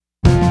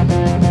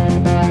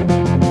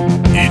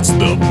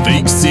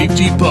Bike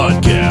Safety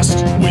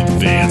Podcast with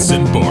Vance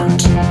and Bart.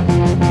 It's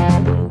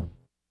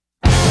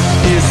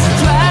a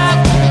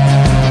trap,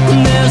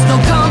 and there's no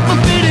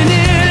comfort fitting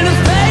in a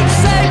fake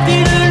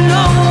safety that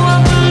no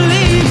one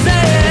believes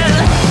in.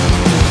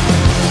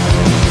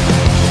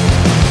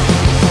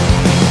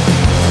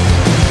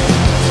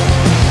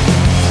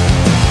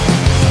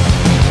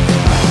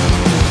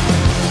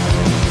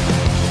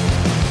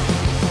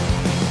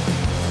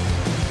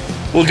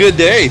 Well, good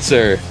day,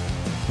 sir.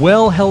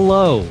 Well,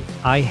 hello.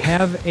 I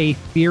have a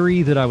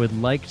theory that I would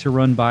like to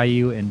run by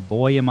you, and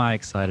boy, am I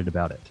excited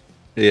about it.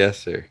 Yes,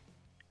 sir.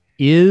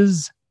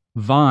 Is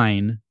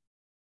Vine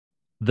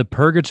the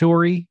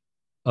purgatory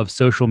of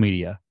social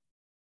media?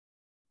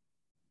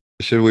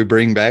 Should we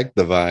bring back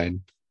the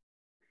Vine?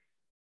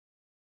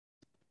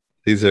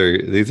 These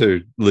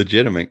are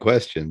legitimate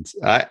questions.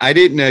 I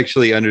didn't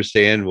actually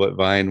understand what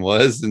Vine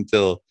was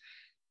until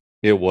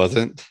it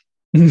wasn't.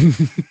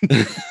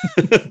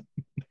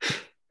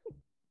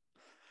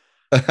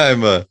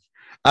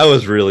 I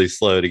was really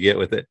slow to get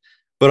with it,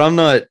 but I'm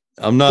not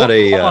Hold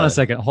a. on a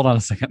second.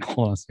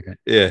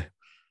 Yeah.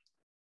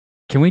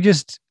 Can we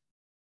just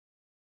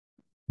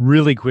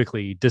really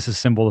quickly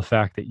disassemble the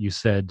fact that you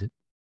said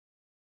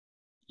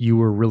you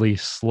were really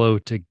slow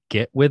to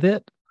get with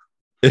it?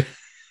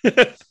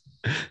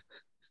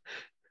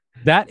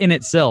 That in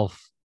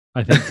itself,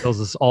 I think,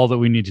 tells us all that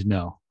we need to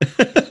know.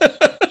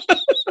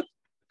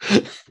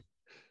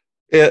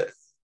 Yeah.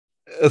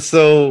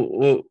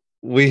 So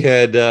we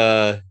had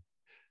the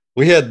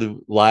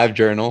Live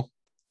Journal.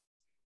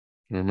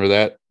 Remember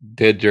that?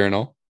 Dead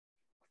Journal.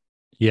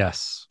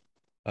 Yes.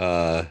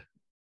 Cruising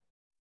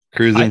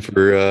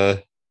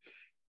for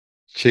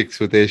chicks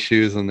with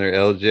issues on their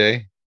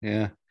LJ.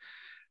 Yeah.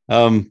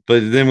 But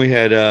then we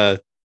had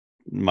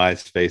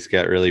MySpace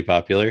got really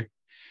popular.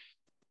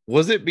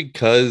 Was it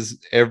because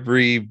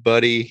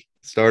everybody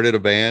started a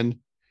band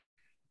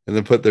and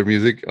then put their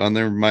music on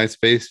their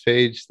MySpace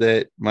page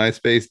that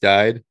MySpace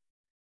died?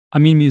 I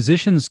mean,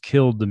 musicians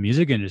killed the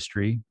music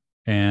industry,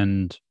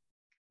 and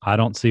I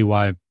don't see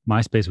why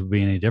MySpace would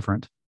be any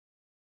different.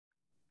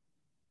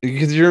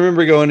 Because you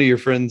remember going to your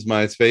friend's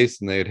MySpace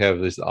and they'd have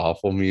this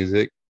awful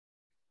music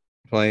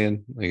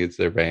playing, like it's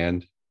their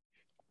band.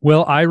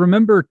 Well, I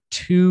remember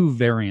two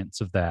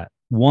variants of that.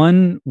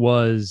 One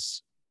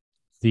was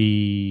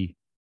the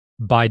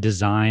by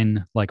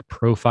design, like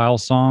profile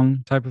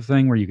song type of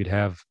thing, where you could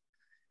have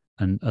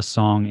a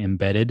song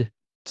embedded.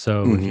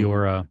 So if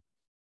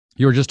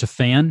you're just a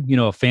fan,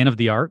 a fan of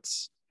the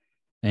arts,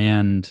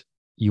 and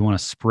you want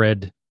to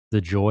spread the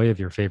joy of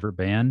your favorite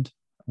band,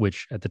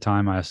 which at the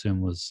time I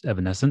assume was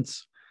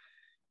Evanescence,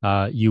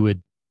 you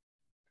would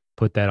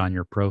put that on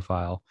your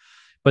profile.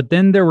 But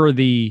then there were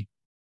the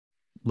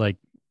like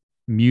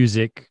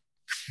music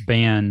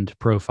band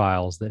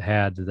profiles that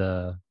had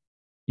the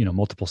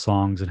multiple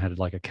songs and had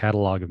like a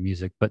catalog of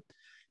music, but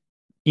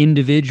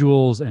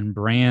individuals and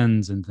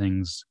brands and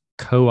things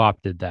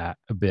co-opted that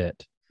a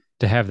bit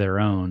to have their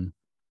own,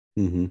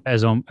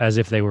 as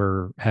if they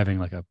were having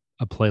like a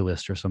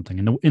playlist or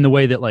something, in the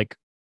way that like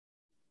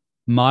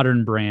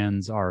modern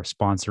brands are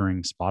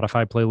sponsoring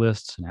Spotify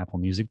playlists and Apple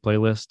Music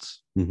playlists.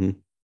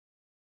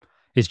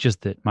 It's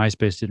just that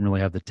MySpace didn't really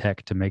have the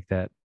tech to make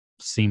that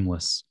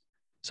seamless,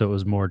 so it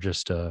was more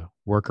just a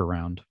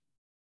workaround.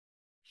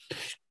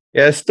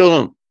 Yeah,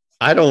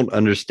 I don't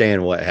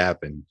understand what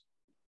happened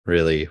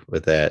really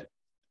with that.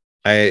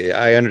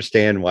 I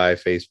understand why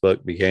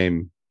Facebook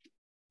became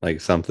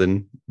like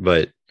something,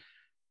 but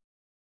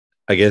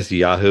I guess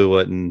Yahoo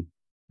wasn't,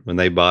 when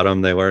they bought them,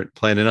 they weren't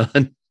planning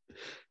on,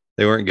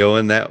 they weren't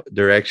going that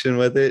direction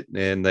with it,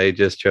 and they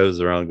just chose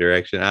the wrong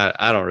direction.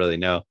 I don't really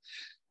know.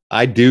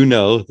 I do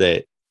know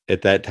that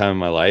at that time in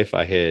my life,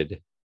 I had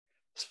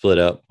split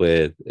up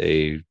with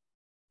a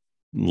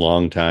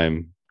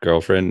longtime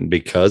girlfriend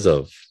because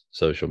of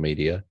social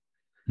media.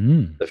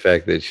 The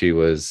fact that she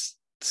was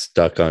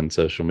stuck on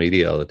social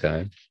media all the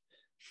time,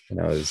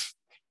 and I was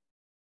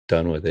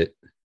done with it.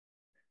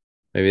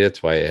 Maybe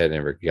that's why it had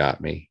never got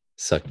me,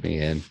 sucked me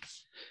in.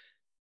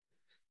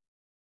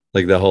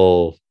 Like the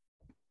whole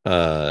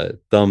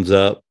thumbs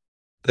up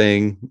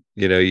thing,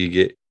 you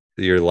get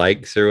your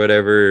likes or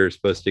whatever are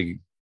supposed to,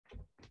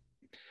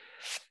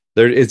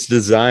 it's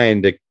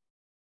designed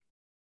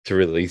to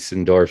release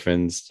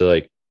endorphins, to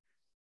like,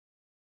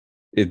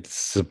 it's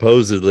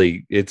supposed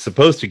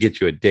to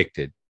get you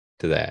addicted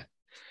to that,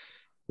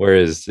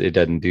 whereas it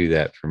doesn't do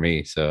that for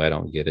me, so I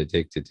don't get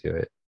addicted to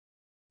it.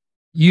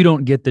 You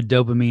don't get the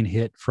dopamine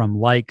hit from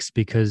likes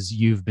because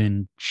you've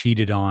been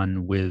cheated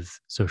on with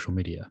social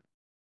media.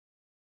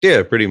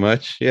 Yeah, pretty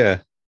much. Yeah.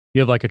 You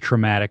have like a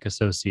traumatic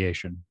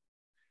association.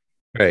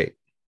 Right.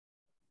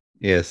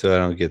 Yeah, so I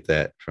don't get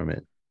that from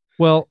it.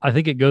 Well, I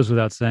think it goes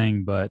without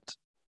saying, but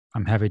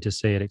I'm happy to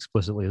say it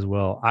explicitly as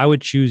well. I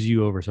would choose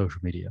you over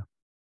social media.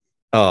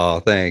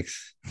 Oh,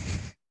 thanks.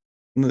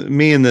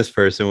 Me and this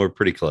person were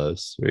pretty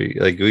close.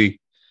 It's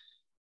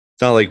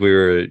not like we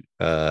were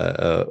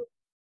a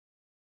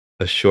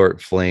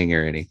short fling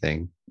or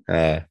anything.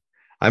 I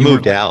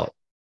moved out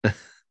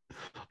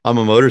on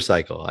my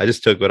motorcycle. I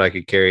just took what I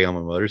could carry on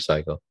my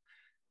motorcycle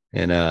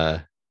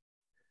and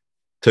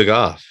took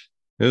off.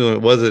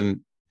 It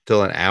wasn't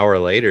until an hour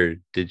later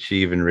did she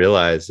even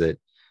realize that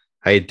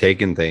I had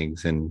taken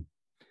things, and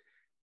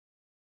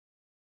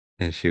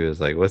she was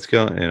like, "What's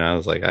going?" And I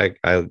was like,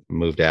 I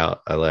moved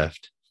out. I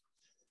left.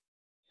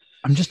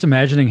 I'm just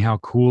imagining how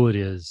cool it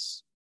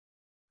is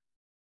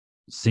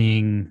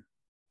seeing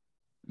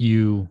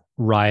you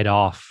ride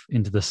off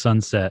into the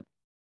sunset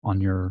on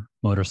your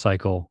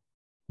motorcycle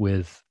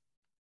with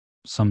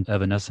some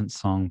Evanescence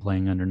song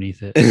playing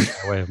underneath it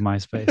by way of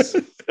MySpace.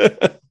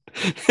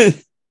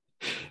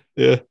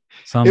 Yeah.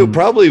 It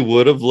probably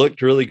would have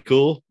looked really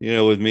cool,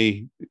 with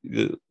me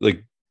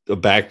like a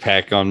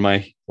backpack on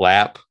my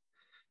lap,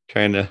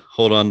 trying to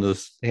hold on to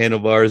the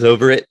handlebars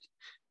over it,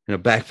 and a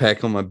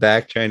backpack on my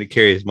back, trying to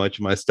carry as much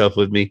of my stuff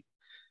with me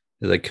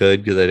as I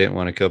could because I didn't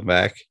want to come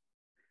back.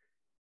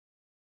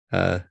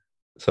 So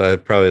I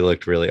probably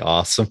looked really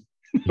awesome.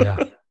 Yeah.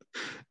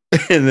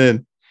 And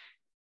then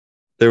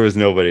there was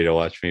nobody to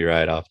watch me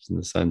ride off in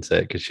the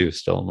sunset because she was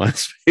still in my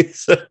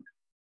space.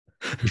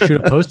 You should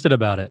have posted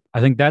about it. I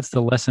think that's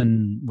the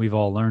lesson we've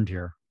all learned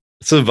here.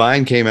 So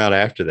Vine came out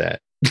after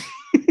that.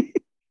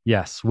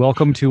 Yes.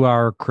 Welcome to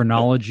our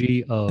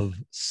chronology of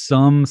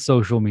some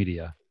social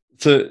media.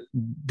 So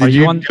did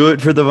you do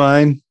it for the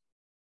Vine?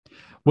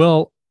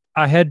 Well,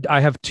 I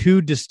have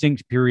two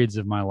distinct periods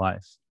of my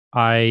life.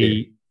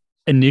 I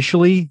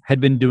initially had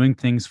been doing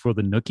things for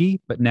the Nookie,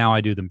 but now I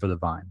do them for the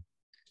Vine.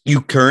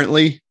 You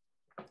currently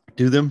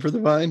do them for the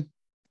Vine?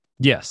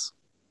 Yes.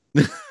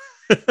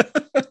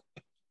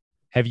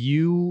 Have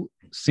you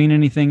seen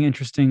anything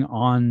interesting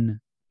on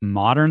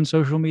modern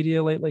social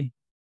media lately?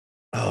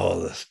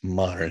 Oh, this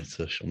modern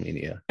social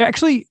media.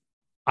 Actually,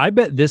 I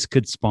bet this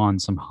could spawn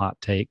some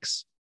hot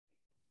takes.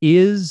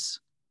 Is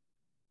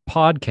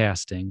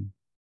podcasting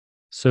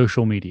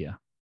social media?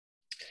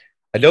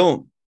 I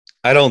don't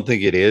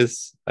think it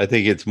is. I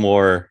think it's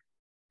more,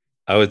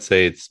 I would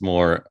say it's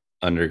more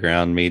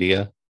underground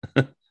media,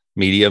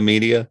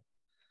 media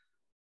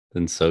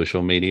than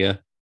social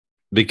media,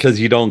 because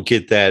you don't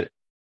get that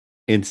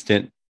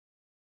instant,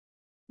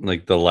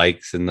 like the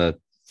likes and the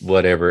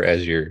whatever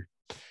as you're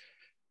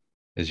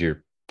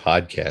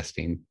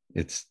podcasting.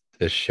 It's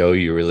a show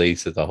you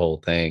release at the whole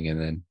thing,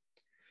 and then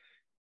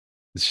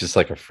it's just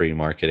like a free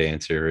market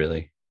answer,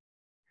 really.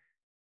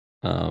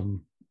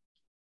 And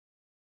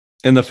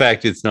the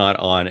fact it's not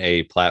on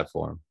a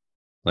platform,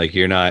 like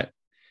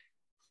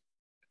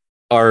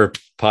our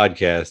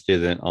podcast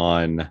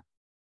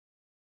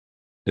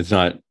it's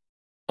not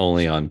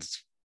only on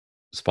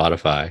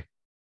Spotify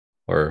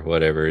or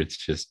whatever. It's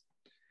just,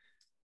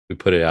 we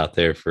put it out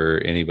there for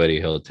anybody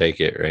who'll take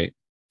it, right?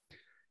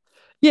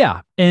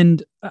 Yeah.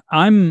 And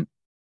I'm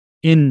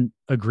in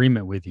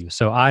agreement with you.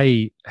 So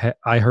I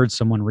heard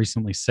someone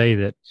recently say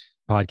that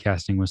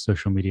podcasting was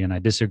social media, and I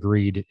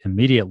disagreed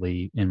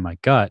immediately in my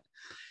gut.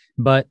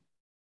 But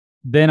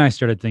then I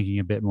started thinking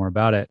a bit more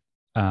about it,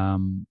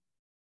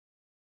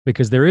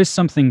 because there is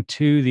something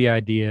to the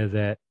idea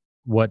that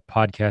what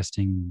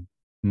podcasting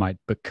might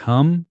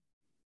become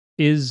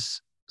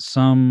is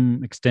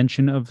some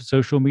extension of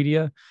social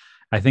media.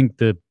 I think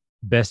the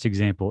best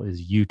example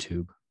is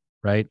YouTube,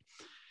 right?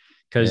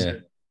 Because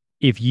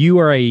if you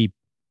are a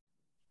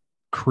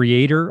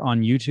creator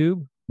on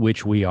YouTube,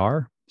 which we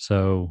are,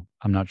 so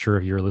I'm not sure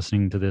if you're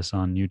listening to this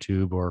on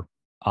YouTube or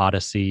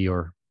Odyssey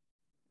or...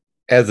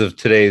 As of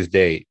today's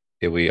date,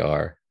 we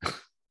are.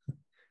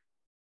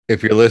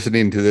 If you're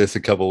listening to this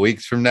a couple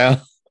weeks from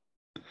now,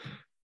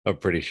 I'm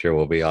pretty sure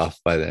we'll be off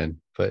by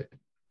then. But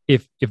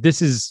if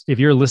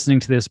you're listening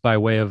to this by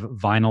way of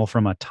vinyl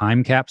from a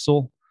time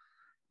capsule,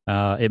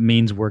 it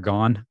means we're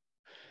gone.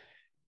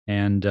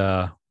 And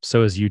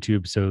so is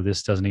YouTube. So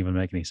this doesn't even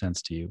make any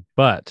sense to you.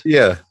 But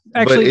yeah,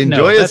 actually, but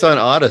enjoy us on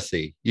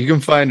Odyssey. You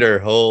can find our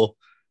whole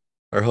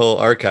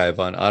archive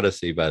on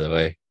Odyssey, by the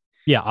way.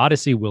 Yeah,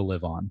 Odyssey will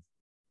live on.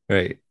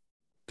 Right.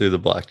 Through the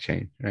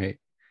blockchain, right?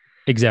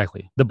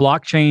 Exactly. The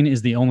blockchain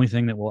is the only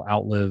thing that will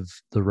outlive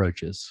the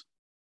roaches.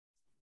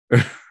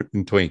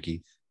 And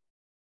Twinkies.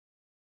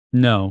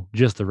 No,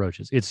 just the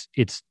roaches.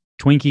 It's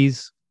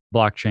Twinkies,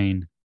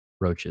 blockchain,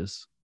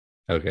 roaches.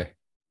 Okay.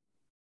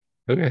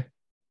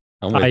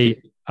 I'm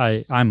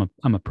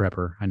a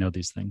prepper. I know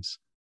these things.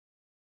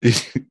 You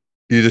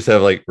just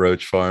have like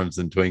roach farms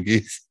and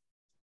Twinkies?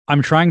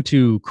 I'm trying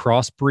to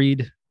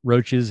crossbreed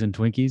roaches and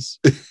Twinkies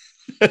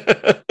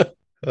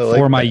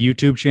for my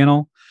YouTube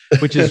channel,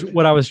 which is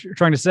what I was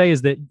trying to say,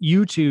 is that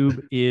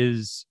YouTube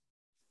is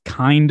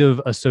kind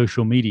of a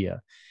social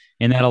media,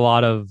 and that a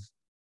lot of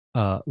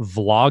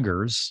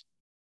vloggers,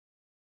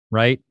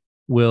 right,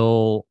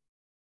 will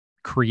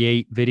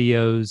create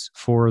videos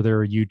for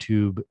their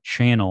YouTube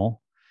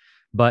channel,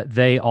 but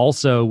they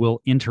also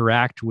will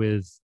interact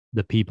with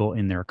the people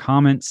in their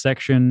comment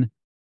section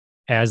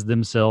as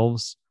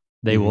themselves.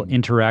 They will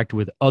interact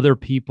with other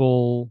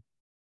people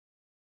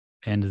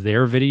and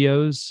their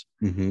videos.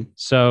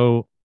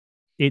 So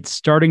it's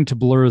starting to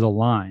blur the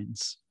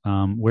lines.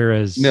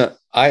 Whereas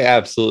I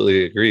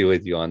absolutely agree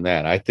with you on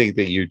that. I think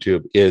that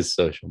YouTube is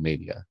social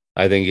media.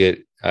 I think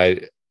it.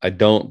 I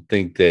don't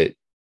think that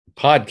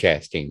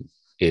podcasting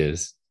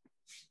is,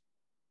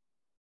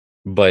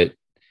 but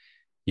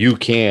you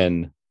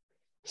can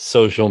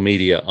social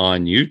media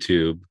on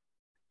YouTube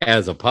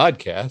as a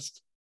podcast.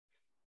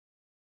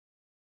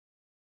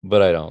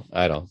 But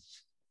I don't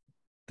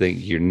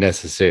think you're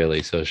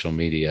necessarily social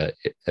media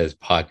as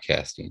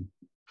podcasting.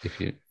 If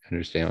you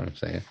understand what I'm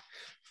saying.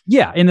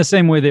 Yeah, in the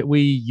same way that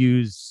we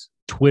use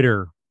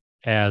Twitter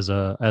as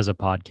a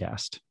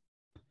podcast.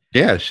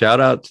 Yeah, shout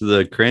out to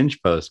the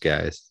cringe post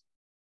guys.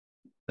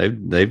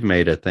 They've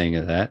made a thing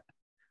of that.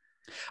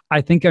 I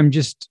think I'm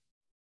just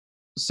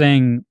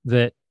saying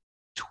that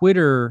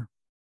Twitter,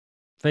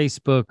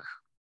 Facebook,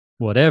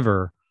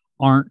 whatever,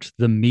 aren't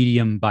the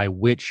medium by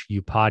which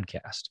you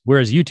podcast,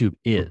 whereas YouTube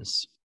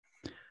is.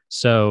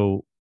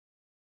 So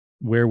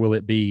where will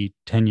it be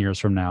 10 years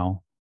from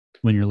now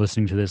when you're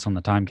listening to this on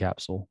the time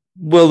capsule?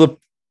 Well,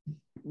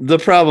 the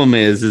problem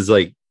is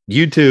like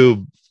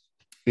YouTube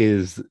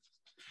is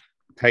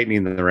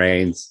tightening the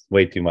reins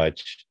way too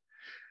much.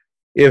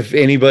 If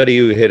anybody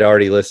who had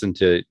already listened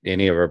to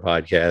any of our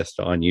podcasts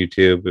on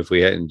YouTube, if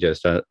we hadn't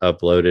just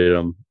uploaded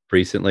them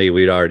recently,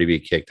 we'd already be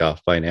kicked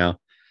off by now.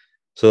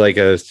 So like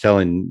I was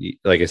telling,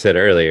 like I said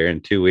earlier,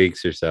 in 2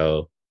 weeks or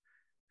so,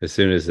 as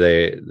soon as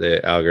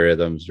the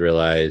algorithms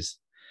realize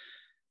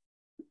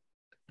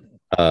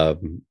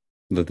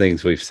the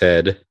things we've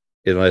said,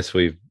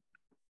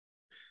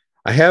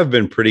 I have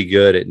been pretty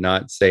good at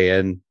not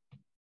saying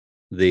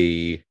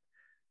the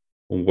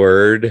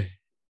word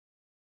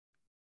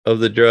of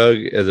the drug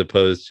as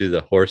opposed to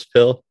the horse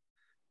pill.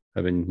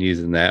 I've been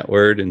using that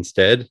word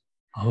instead.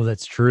 Oh,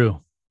 that's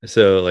true.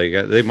 So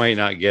like they might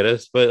not get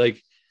us, but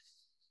like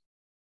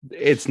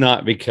it's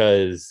not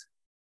because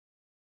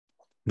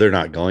they're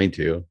not going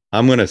to.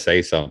 I'm going to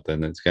say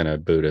something that's going to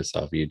boot us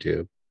off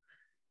YouTube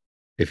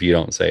if you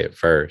don't say it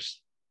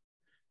first.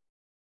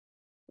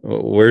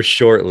 We're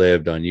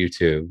short-lived on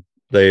YouTube.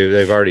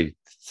 They've already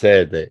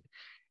said that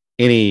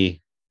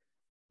any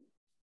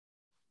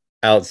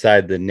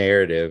outside the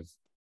narrative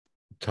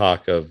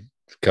talk of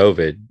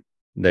COVID,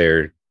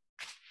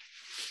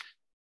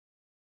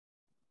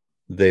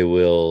 they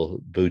will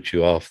boot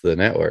you off the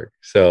network.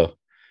 So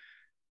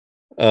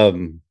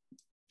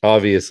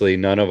obviously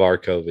none of our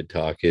COVID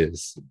talk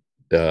is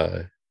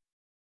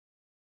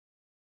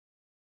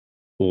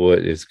what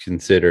is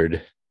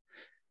considered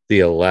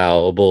the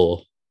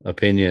allowable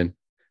opinion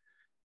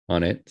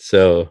on it.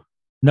 So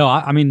No,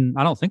 I mean,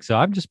 I don't think so.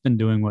 I've just been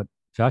doing what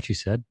Fauci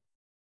said.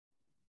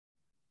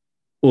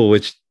 well,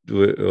 which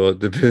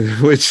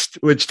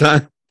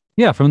time?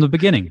 Yeah, from the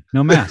beginning,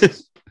 no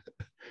masks.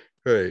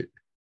 Right.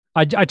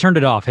 I turned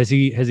it off. Has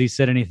he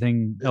said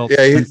anything else Yeah,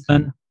 since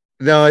then?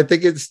 No, I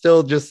think it's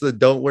still just the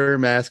don't wear a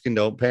mask and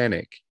don't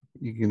panic.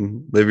 You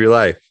can live your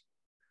life.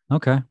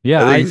 Okay.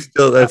 Yeah, I think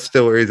that's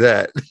still where he's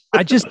at.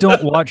 I just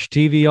don't watch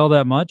TV all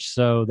that much,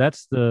 so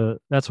that's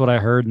what I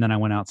heard, and then I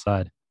went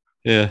outside.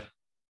 Yeah.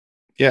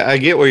 Yeah, I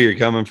get where you're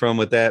coming from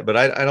with that, but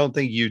I don't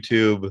think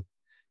YouTube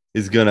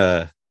is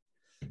gonna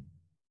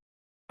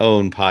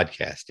own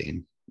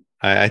podcasting.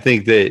 I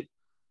think that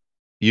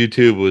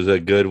YouTube was a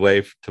good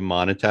way to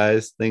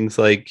monetize things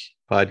like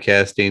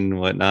podcasting and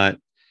whatnot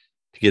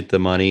to get the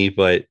money,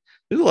 but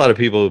there's a lot of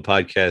people who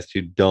podcast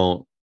who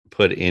don't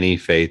put any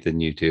faith in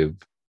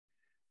YouTube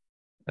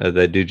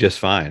that do just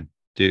fine,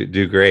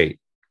 do great.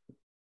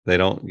 They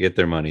don't get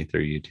their money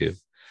through YouTube.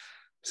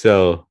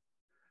 So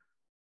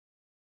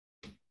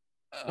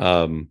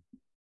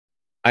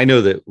I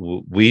know that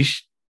we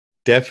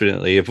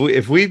definitely,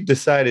 if we've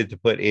decided to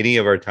put any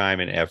of our time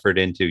and effort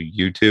into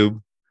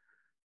YouTube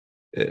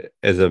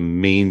as a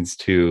means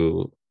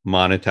to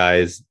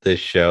monetize this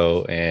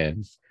show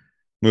and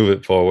move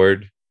it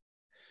forward,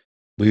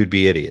 we would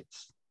be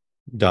idiots,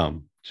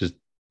 dumb. Just,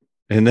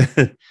 and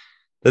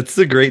that's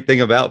the great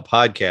thing about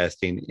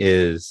podcasting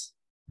is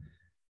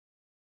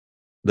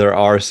there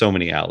are so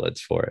many outlets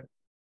for it.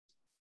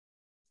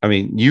 I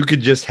mean, you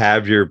could just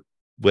have your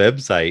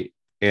website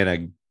and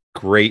a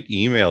great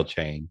email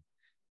chain,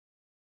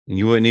 and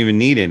you wouldn't even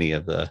need any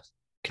of the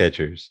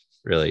catchers,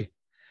 really.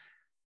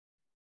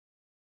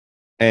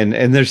 And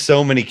there's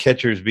so many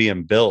catchers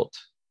being built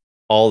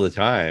all the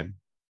time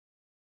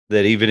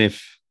that even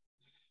if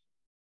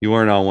you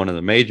weren't on one of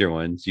the major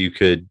ones, you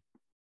could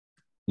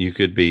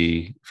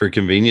be, for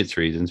convenience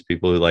reasons,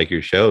 people who like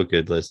your show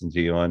could listen to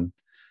you on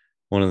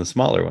one of the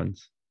smaller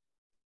ones.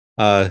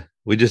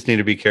 We just need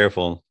to be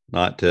careful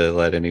not to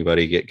let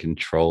anybody get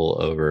control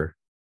over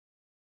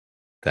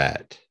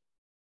that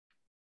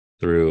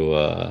through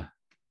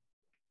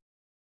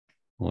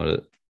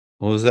what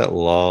was that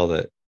law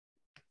that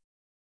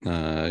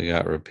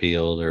got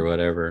repealed or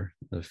whatever,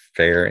 the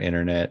fair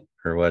internet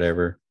or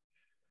whatever,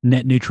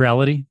 Net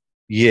neutrality.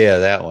 Yeah,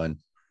 that one.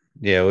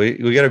 Yeah,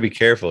 we got to be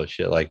careful of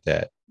shit like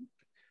that,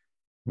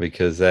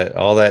 because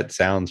that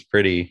sounds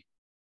pretty,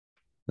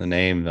 the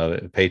name of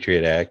it,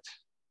 Patriot Act.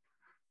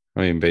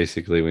 I mean,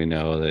 basically we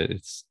know that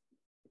it's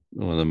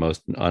one of the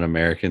most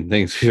un-American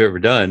things we've ever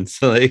done.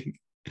 So like,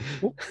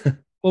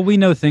 Well, we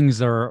know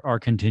things are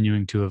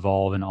continuing to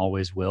evolve and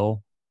always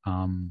will.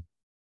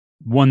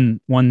 One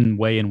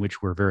way in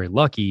which we're very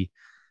lucky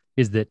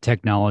is that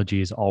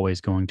technology is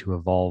always going to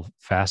evolve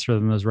faster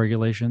than those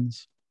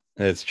regulations.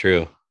 That's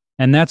true.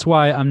 And that's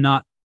why I'm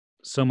not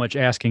so much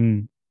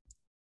asking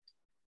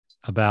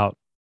about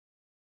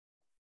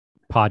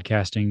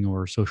podcasting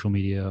or social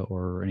media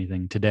or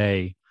anything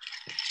today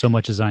so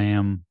much as I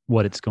am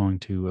what it's going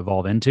to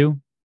evolve into,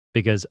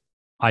 because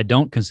I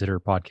don't consider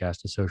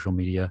podcast as social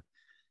media,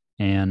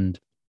 and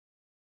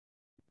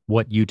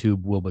what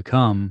YouTube will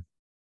become,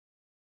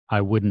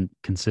 I wouldn't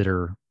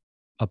consider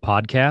a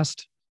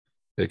podcast.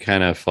 It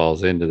kind of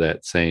falls into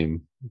that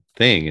same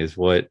thing, is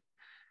what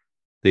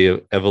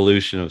the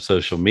evolution of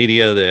social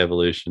media, the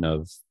evolution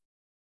of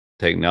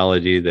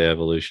technology, the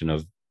evolution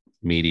of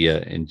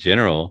media in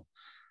general,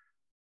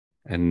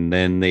 and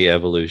then the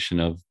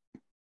evolution of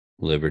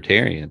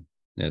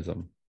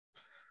libertarianism.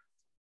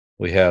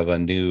 We have a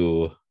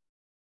new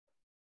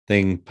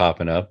thing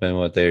popping up, and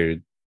what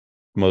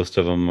most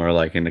of them are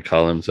liking to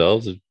call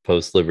themselves is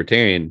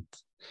post-libertarian.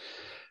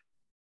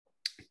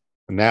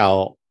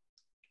 Now,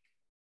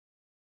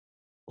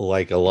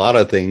 like a lot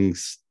of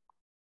things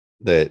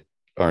that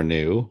are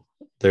new,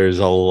 there's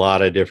a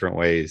lot of different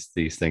ways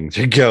these things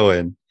are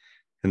going,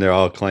 and they're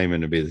all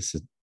claiming to be this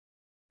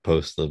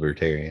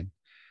post-libertarian.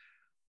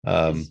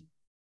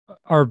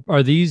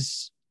 Are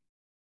these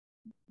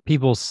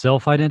people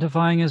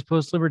self-identifying as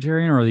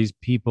post-libertarian, or are these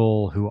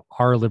people who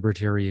are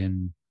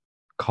libertarian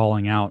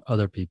calling out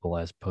other people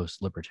as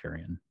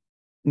post-libertarian?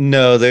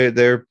 No,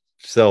 they're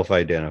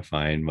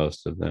self-identifying,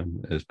 most of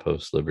them, as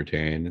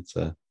post-libertarian. It's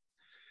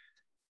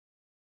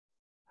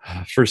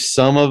for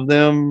some of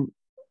them,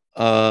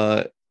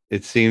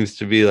 it seems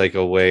to be like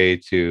a way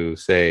to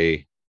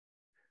say,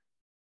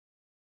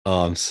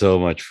 oh, I'm so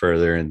much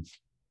further in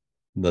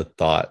the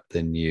thought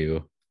than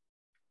you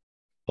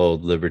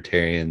old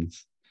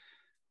libertarians.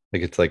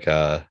 Like, it's like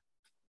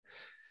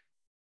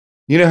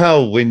you know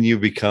how when you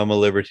become a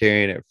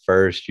libertarian at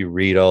first, you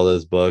read all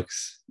those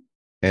books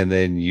and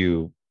then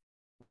you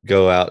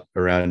go out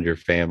around your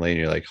family and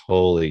you're like,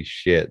 holy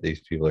shit, these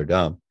people are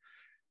dumb.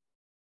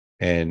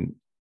 And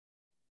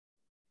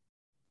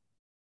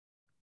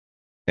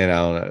I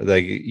don't know,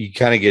 like, you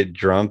kind of get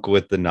drunk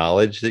with the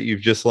knowledge that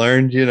you've just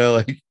learned,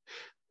 like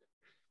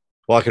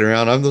walking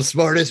around, I'm the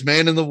smartest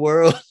man in the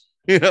world,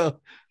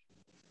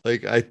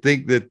 like, I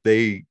think that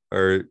they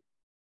are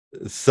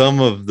some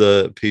of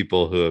the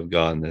people who have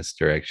gone this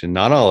direction,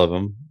 not all of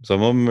them.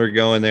 Some of them are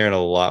going there in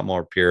a lot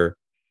more pure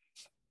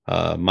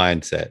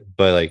mindset,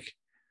 but like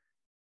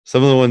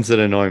some of the ones that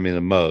annoy me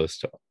the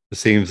most, it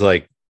seems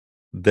like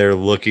they're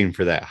looking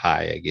for that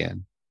high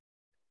again.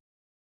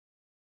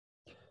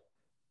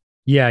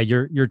 Yeah,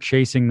 you're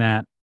chasing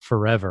that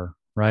forever,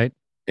 right?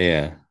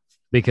 Yeah.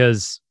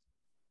 Because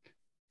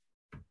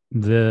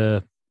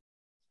the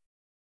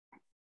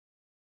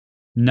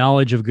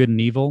knowledge of good and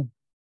evil,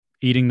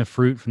 eating the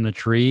fruit from the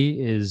tree,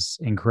 is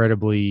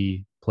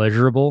incredibly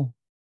pleasurable.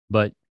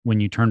 But when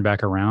you turn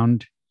back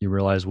around, you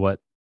realize what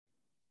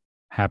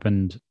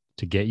happened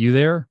to get you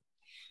there.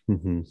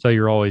 Mm-hmm. So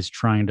you're always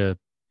trying to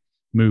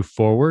move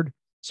forward.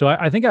 So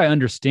I think I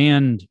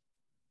understand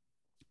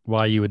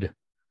why you would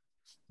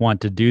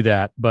want to do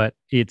that, but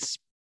it's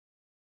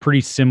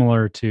pretty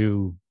similar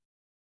to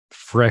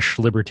fresh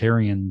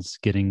libertarians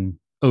getting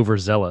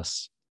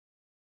overzealous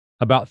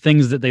about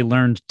things that they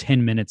learned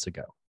 10 minutes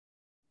ago.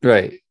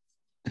 Right.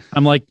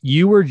 I'm like,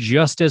 you were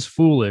just as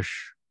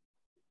foolish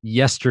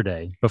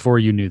yesterday before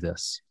you knew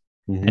this.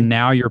 Mm-hmm. And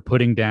now you're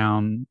putting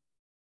down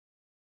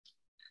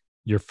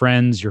your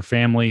friends, your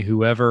family,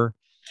 whoever,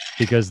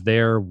 because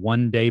they're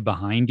one day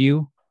behind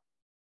you.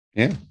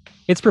 Yeah.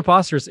 It's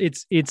preposterous.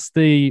 It's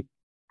the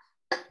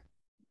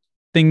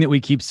thing that we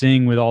keep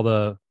seeing with all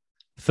the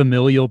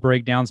familial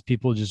breakdowns,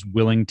 people just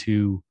willing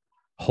to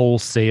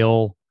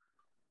wholesale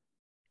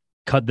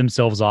cut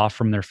themselves off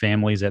from their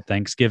families at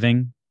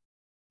Thanksgiving.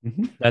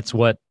 Mm-hmm. That's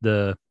what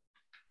the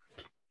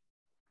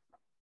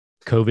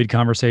COVID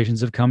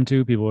conversations have come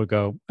to. People would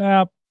go,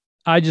 I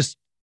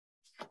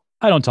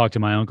don't talk to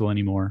my uncle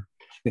anymore.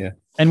 Yeah.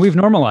 And we've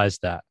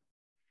normalized that.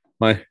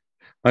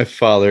 My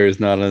father is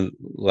not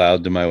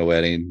allowed to my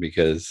wedding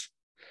because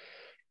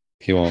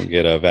he won't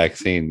get a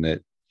vaccine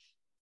that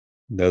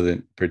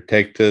doesn't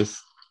protect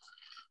us,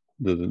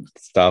 doesn't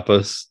stop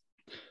us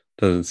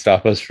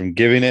from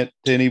giving it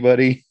to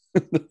anybody.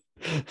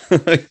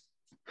 It's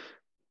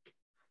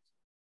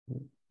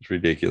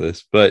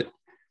ridiculous. But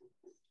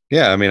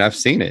yeah, I mean, I've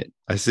seen it.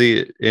 I see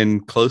it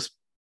in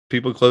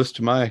people close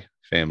to my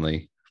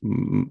family,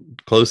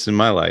 close in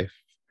my life.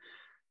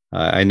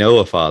 I know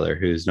a father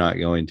who's not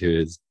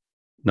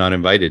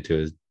invited to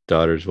his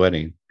daughter's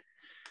wedding.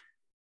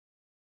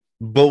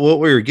 But what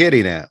we were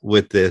getting at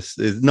with this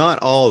is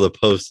not all the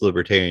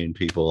post-libertarian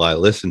people I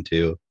listen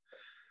to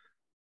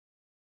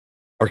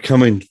are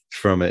coming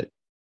from it,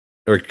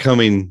 or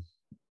coming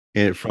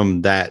in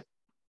from that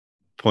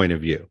point of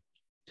view.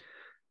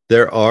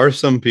 There are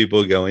some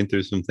people going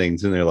through some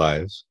things in their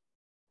lives,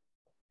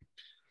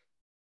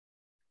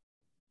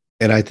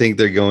 And I think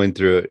they're going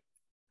through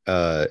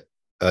uh,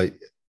 a,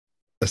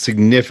 a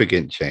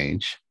significant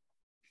change.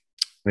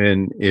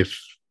 And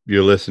if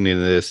you're listening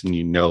to this and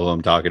you know who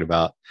I'm talking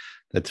about,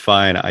 that's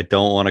fine. I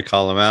don't want to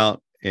call them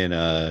out in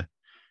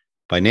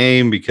by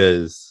name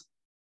because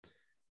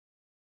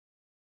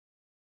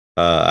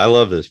I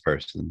love this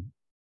person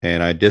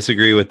and I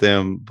disagree with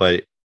them,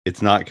 but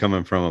it's not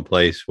coming from a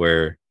place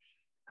where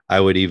I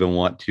would even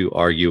want to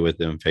argue with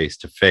them face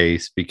to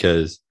face,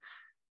 because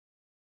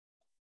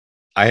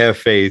I have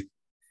faith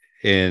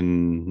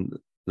in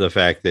the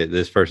fact that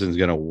this person's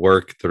going to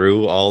work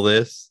through all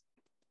this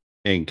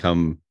and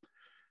come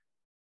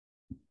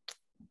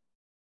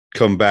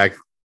back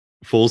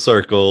full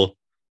circle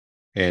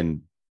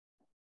and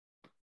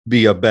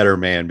be a better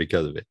man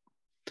because of it.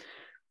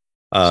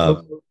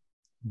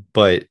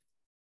 But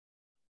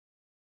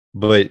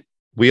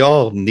we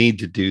all need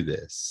to do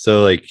this.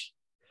 So like,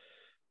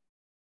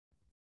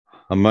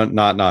 I'm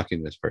not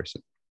knocking this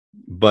person,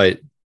 but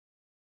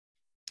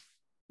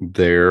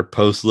they're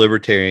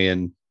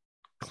post-libertarian,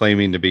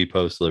 claiming to be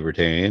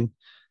post-libertarian.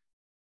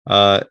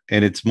 And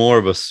it's more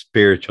of a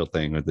spiritual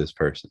thing with this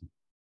person.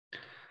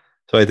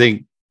 So I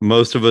think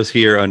most of us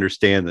here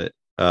understand that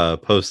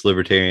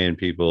post-libertarian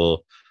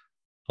people,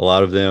 a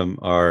lot of them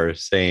are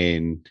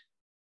saying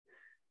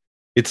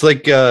it's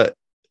like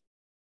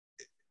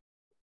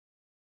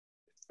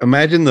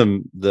imagine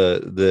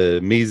the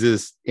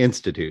Mises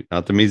Institute,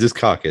 not the Mises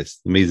Caucus,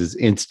 the Mises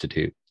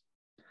Institute.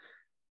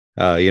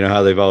 You know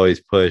how they've always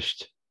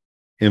pushed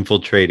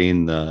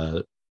infiltrating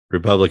the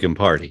Republican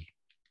Party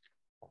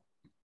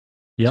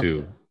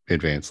to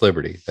advance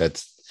liberty.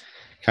 That's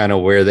kind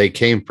of where they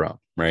came from,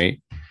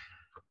 right?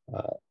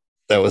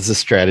 That was a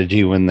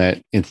strategy when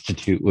that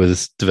institute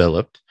was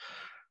developed.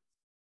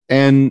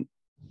 And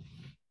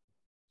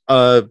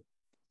a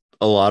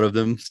lot of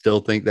them still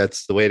think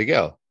that's the way to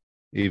go,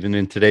 even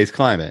in today's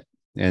climate.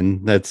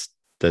 And that's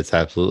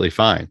absolutely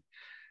fine.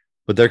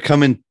 But they're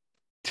coming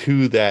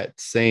to that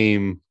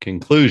same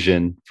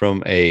conclusion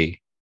from a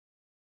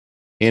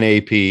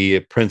NAP, a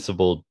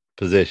principled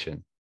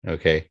position.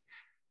 Okay.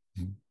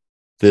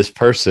 This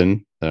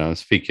person that I'm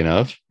speaking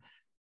of,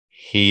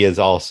 he is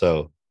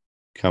also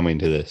coming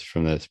to this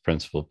from this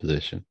principled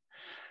position.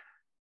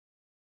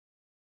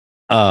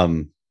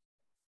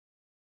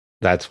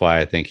 That's why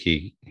I think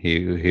he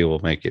will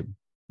make it,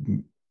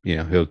 you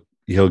know,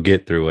 he'll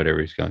get through whatever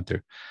he's going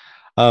through.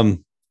 I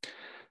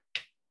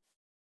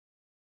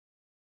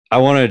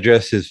want to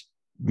address his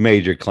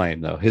major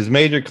claim though. His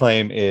major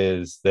claim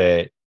is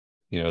that,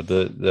 you know,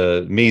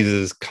 the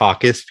Mises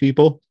Caucus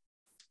people,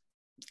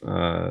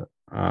 I'm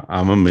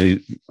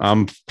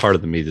part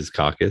of the Mises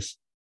Caucus.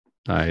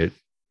 I've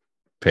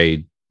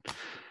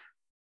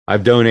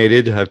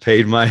donated, I've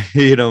paid my,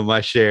 you know,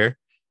 my share.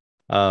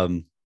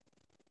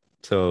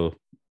 So,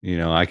 you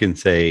know, I can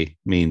say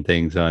mean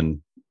things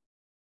on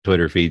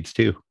Twitter feeds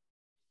too.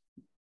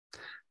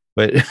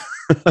 But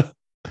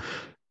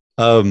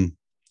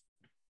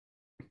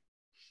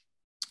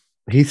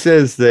he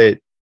says that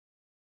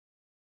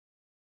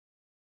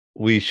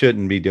we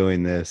shouldn't be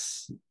doing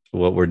this,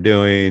 what we're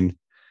doing.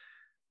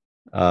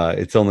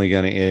 It's only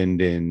going to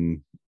end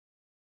in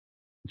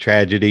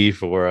tragedy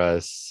for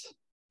us.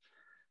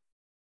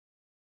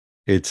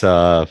 It's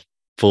a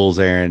fool's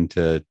errand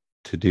to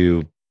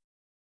do,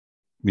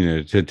 you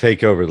know, to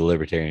take over the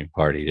Libertarian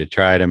Party, to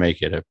try to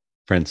make it a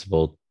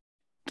principled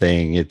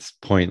thing. It's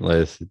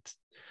pointless.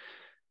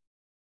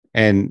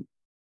 And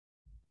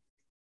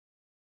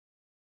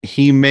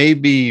he may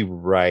be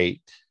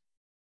right,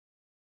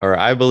 or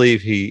I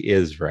believe he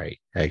is right,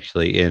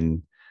 actually,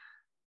 in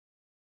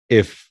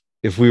if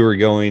we were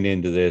going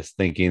into this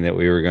thinking that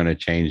we were going to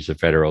change the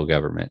federal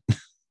government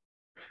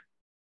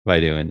by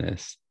doing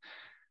this.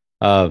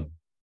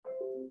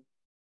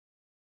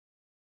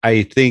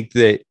 I think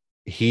that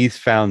he's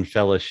found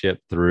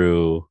fellowship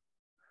through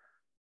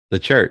the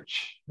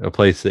church, a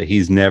place that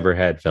he's never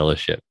had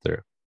fellowship through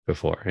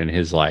before in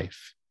his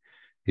life.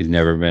 He's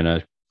never been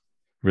a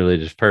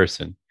religious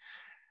person,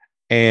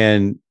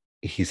 and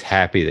he's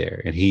happy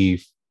there, and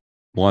he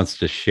wants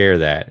to share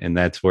that. And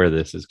that's where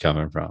this is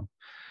coming from.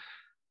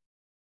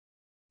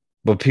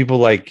 But people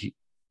like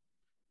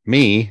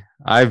me,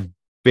 I've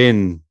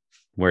been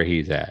where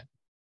he's at.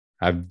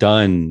 I've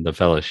done the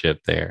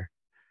fellowship there.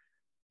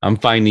 I'm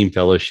finding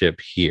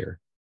fellowship here.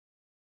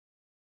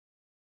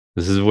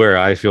 This is where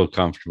I feel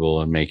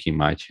comfortable in making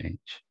my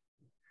change.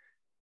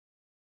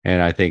 And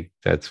I think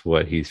that's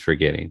what he's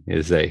forgetting,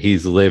 is that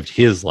he's lived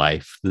his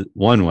life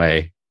one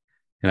way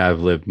and I've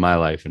lived my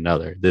life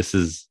another. This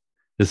is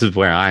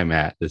where I'm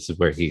at. This is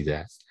where he's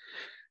at.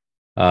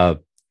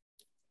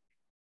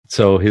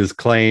 So his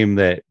claim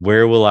that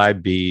where will I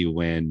be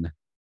when,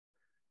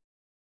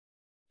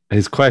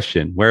 his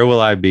question, where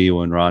will I be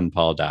when Ron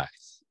Paul dies?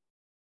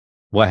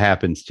 What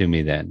happens to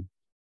me then?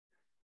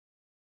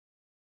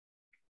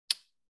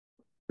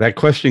 That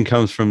question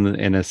comes from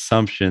an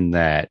assumption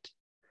that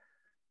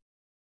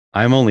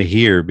I'm only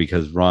here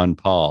because Ron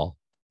Paul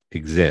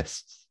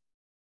exists.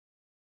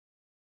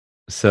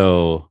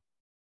 So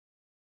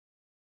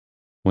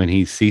when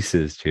he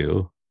ceases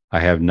to, I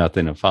have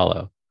nothing to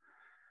follow.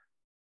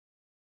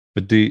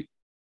 But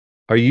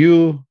are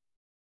you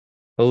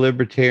a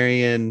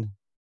libertarian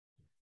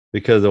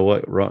because of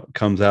what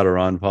comes out of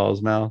Ron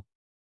Paul's mouth?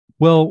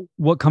 Well,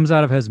 what comes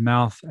out of his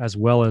mouth as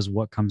well as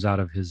what comes out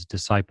of his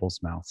disciples'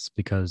 mouths,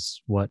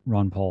 because what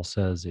Ron Paul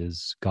says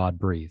is God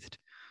breathed.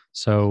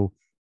 So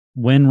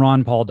when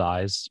Ron Paul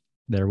dies,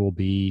 there will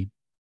be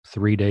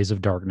 3 days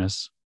of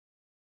darkness.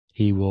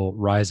 He will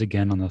rise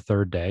again on the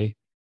third day,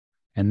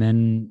 and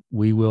then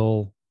we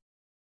will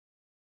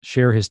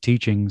share his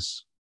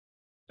teachings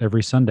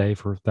every Sunday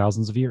for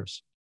thousands of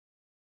years.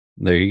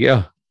 There you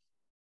go.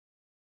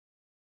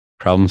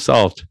 Problem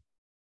solved.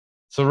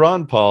 So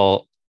Ron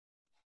Paul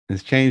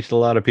has changed a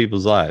lot of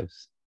people's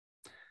lives,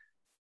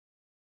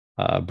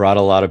 brought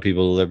a lot of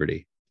people to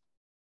liberty.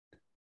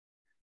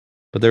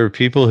 But there were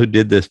people who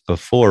did this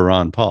before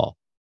Ron Paul.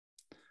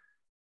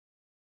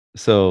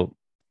 So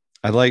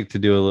I'd like to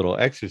do a little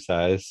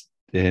exercise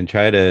and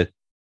try to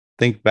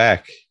think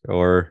back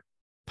or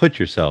put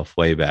yourself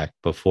way back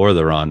before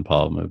the Ron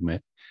Paul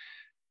movement,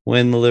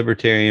 when the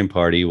Libertarian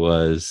Party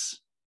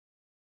was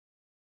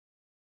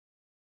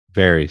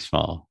very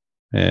small.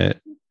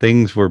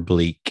 Things were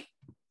bleak.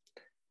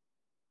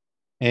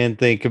 And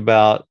think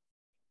about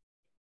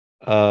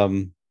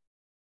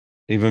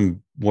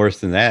even worse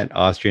than that,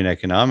 Austrian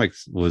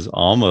economics was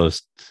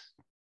almost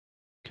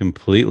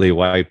completely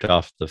wiped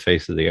off the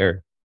face of the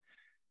earth.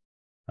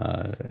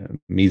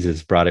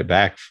 Mises brought it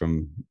back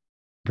from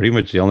pretty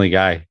much the only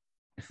guy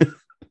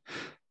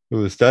who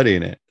was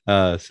studying it.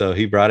 So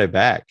he brought it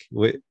back.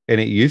 And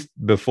it used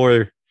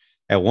before,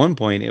 at one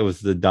point, it was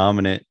the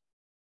dominant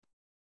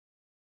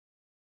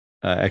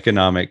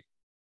economic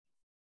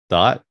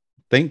thought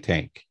think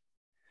tank.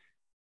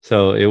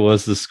 So it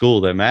was the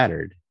school that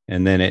mattered.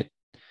 And then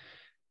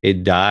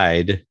it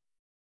died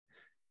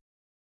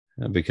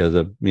because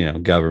of,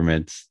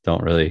 governments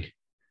don't really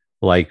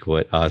like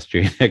what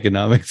Austrian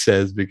economics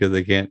says because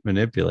they can't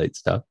manipulate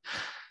stuff.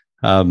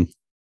 And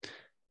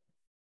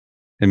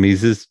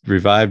Mises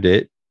revived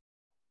it,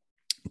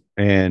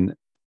 and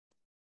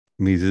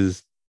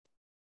Mises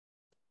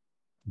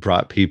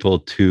brought people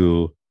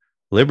to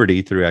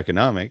liberty through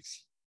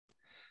economics.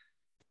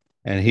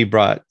 And he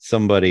brought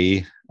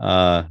somebody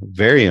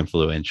very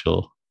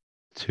influential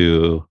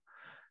to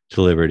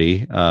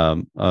liberty,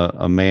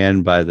 a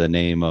man by the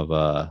name of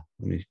let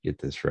me get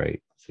this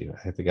right. Let's see, I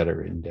have to got it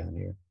written down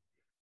here.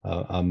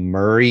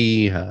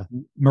 Murray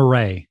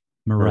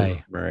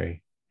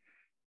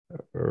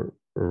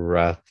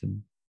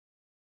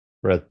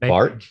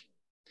Rothbard.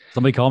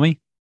 Somebody call me.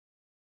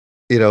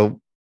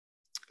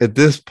 At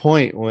this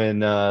point, when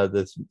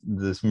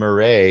this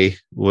Murray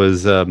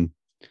was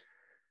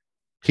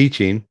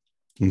teaching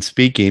and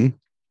speaking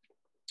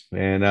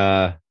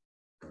and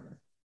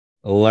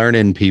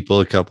learning people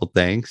a couple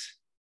things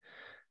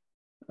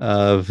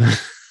of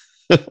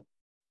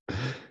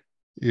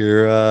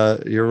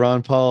your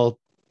Ron Paul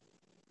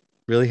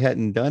really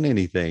hadn't done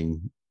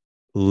anything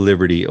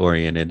liberty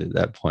oriented at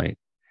that point.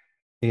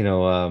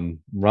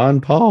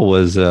 Ron Paul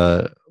was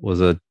a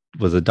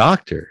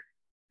doctor.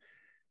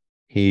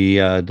 He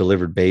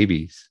delivered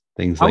babies,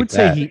 things like that.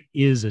 I would say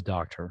he is a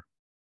doctor.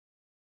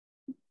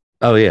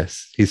 Oh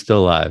yes, he's still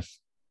alive.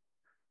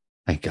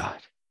 Thank God.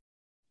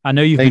 I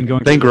know you've been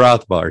going. Thank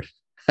Rothbard.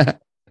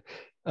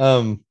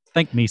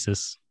 Thank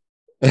Mises.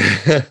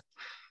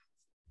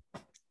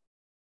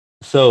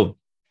 So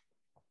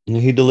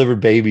he delivered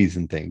babies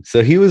and things.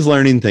 So he was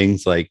learning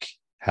things like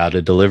how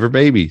to deliver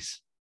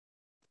babies.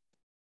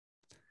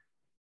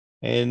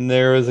 And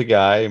there was a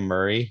guy,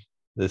 Murray,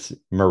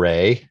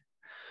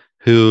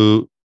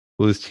 who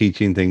was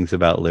teaching things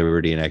about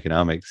liberty and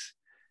economics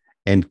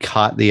and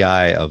caught the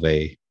eye of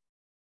a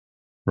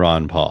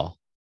Ron Paul.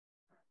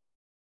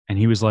 And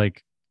he was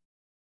like,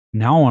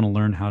 now I want to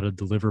learn how to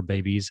deliver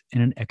babies in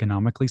an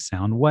economically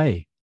sound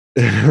way.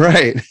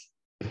 Right.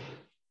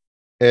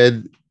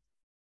 And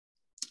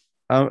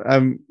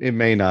it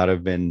may not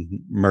have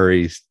been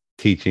Murray's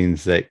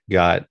teachings that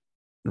got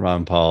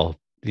Ron Paul,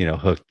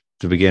 hooked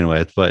to begin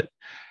with, but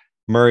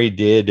Murray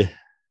did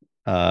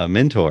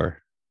mentor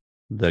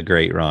the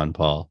great Ron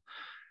Paul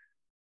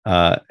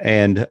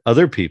and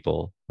other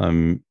people.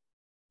 Tom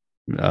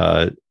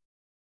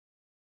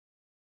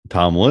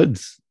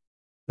Woods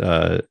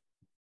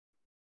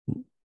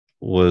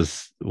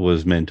was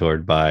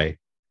mentored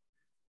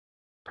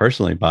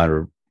personally by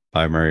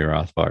Murray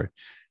Rothbard,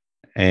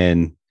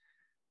 and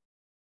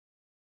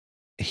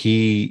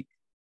he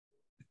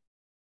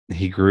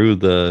grew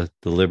the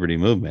liberty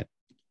movement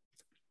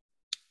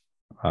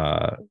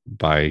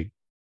by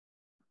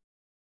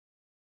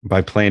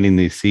planting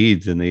these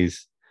seeds in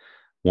these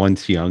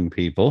once young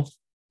people,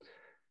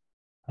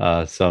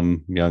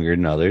 some younger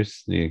than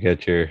others. You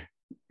get your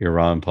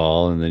Ron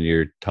Paul, and then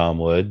your Tom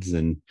Woods,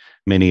 and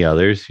many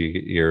others.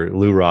 Your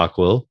Lou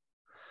Rockwell,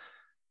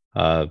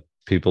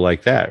 people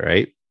like that,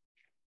 right?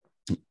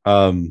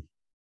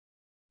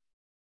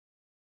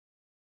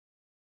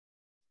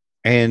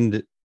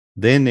 And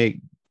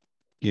then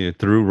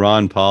through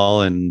Ron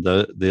Paul and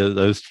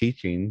those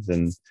teachings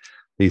and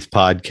these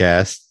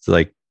podcasts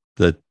like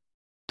the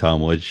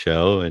Tom Woods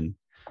show and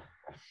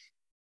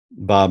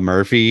Bob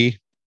Murphy,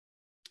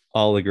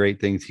 all the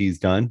great things he's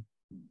done.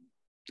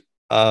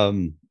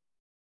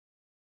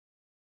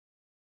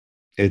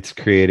 It's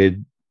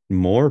created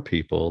more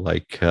people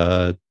like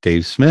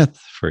Dave Smith,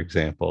 for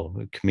example,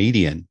 a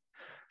comedian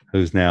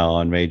who's now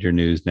on major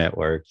news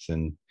networks.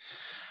 And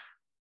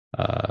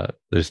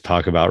there's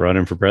talk about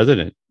running for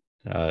president.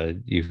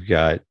 You've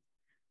got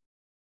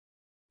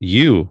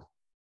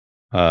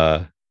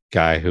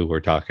guy who we're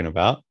talking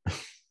about,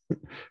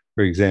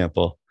 for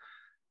example.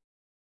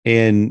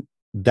 And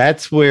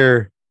that's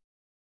where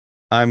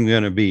I'm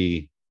going to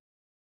be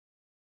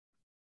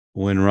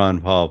when Ron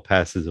Paul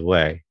passes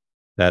away,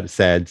 that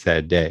sad,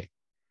 sad day,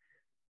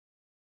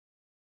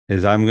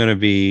 is I'm going to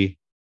be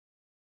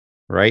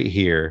right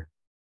here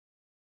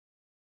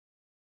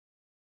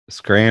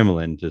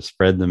scrambling to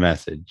spread the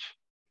message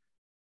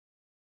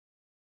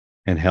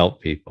and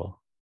help people.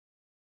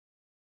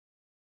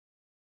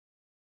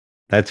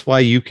 That's why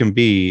you can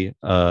be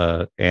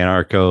an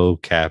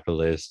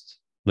anarcho-capitalist,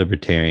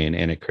 libertarian,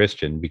 and a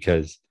Christian,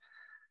 because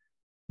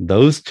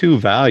those two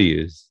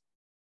values,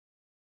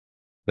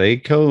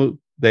 they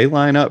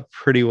line up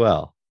pretty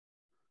well.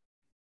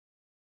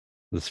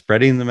 The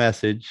spreading the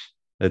message,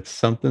 that's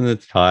something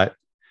that's taught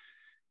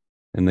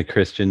in the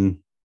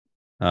Christian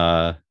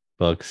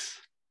books,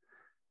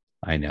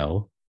 I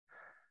know,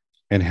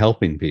 and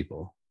helping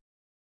people.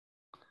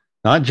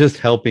 Not just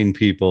helping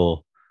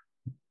people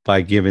by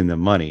giving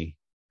them money,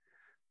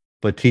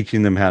 but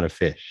teaching them how to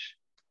fish.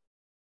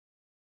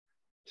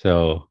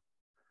 So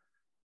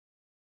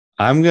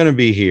I'm going to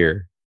be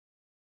here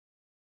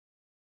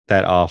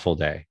that awful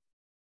day.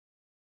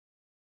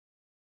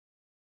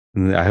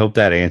 And I hope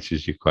that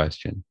answers your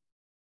question.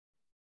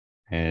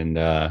 And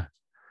I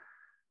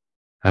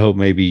hope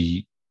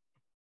maybe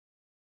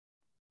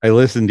I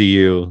listened to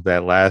you,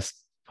 that last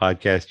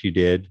podcast you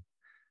did,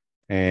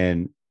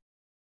 and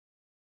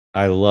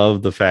I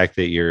love the fact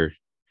that you're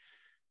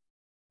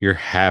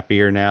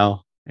happier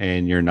now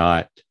and you're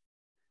not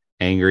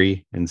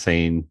angry and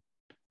saying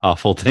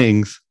awful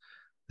things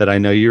that I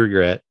know you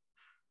regret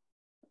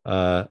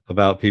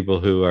about people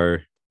who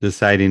are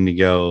deciding to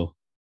go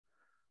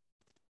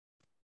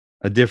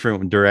a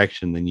different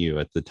direction than you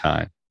at the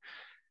time.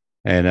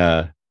 And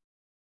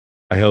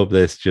I hope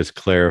this just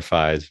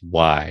clarifies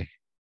why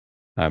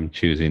I'm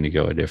choosing to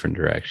go a different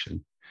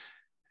direction.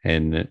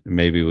 And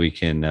maybe we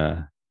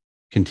can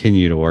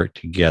continue to work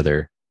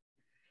together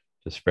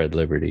to spread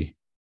liberty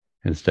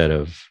instead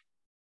of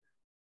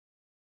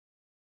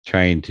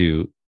trying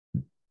to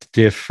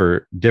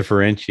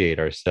differentiate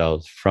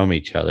ourselves from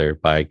each other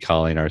by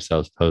calling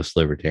ourselves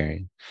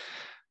post-libertarian.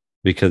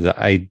 Because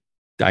I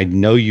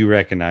know you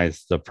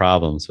recognize the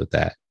problems with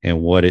that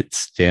and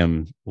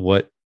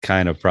what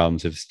kind of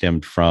problems have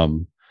stemmed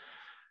from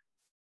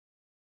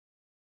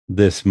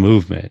this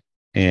movement.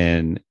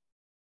 And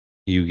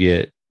you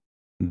get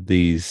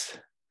these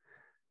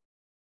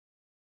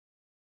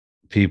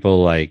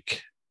people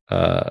like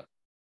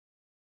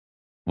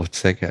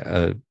what's that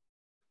guy,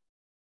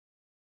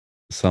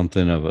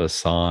 something of a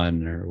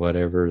son or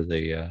whatever,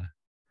 the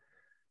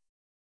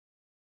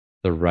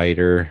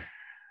writer,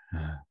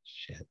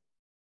 shit.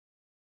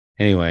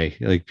 Anyway,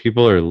 like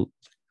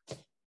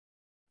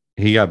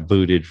he got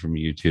booted from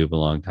YouTube a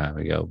long time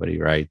ago, but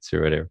he writes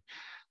or whatever.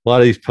 A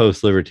lot of these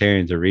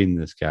post-libertarians are reading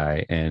this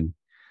guy, and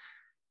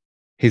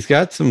he's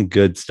got some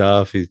good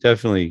stuff. He's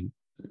definitely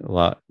a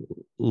lot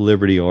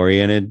liberty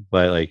oriented,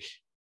 but like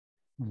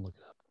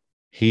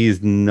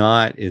he's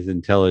not as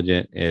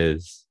intelligent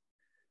as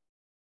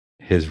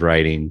his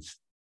writings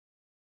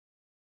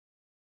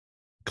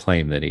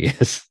claim that he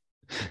is.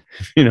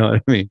 You know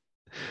what I mean?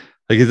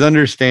 Like his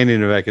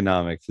understanding of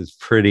economics is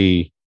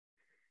pretty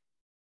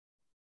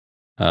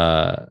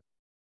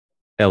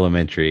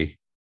elementary.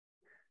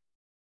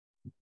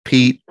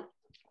 Pete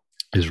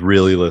is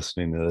really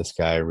listening to this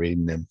guy,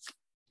 reading him.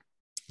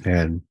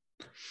 And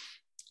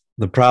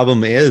the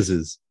problem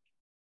is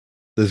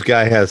this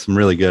guy has some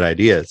really good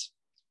ideas,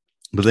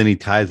 but then he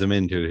ties them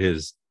into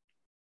his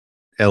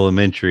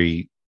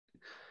elementary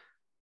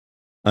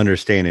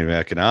understanding of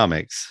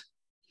economics,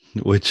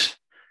 which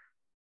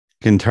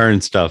can turn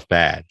stuff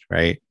bad,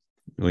 right?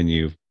 When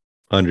you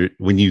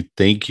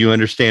think you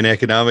understand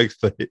economics,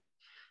 but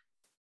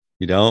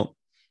you don't.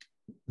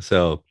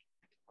 So,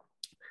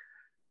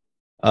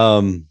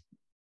 and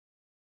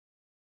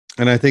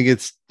I think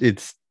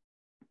it's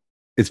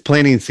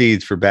planting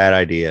seeds for bad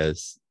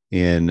ideas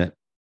in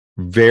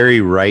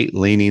very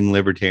right-leaning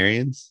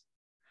libertarians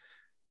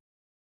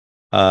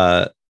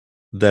that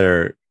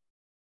are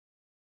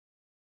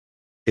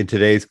in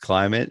today's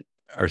climate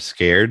are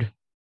scared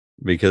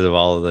because of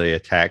all of the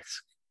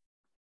attacks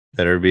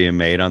that are being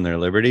made on their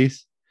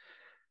liberties,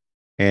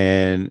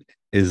 and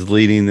is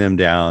leading them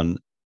down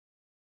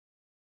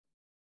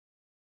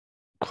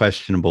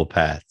questionable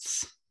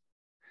paths.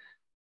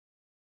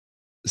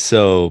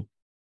 So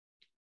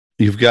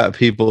you've got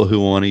people who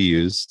want to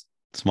use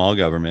small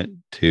government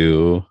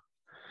to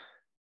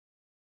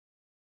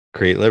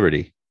create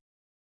liberty.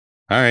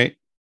 All right.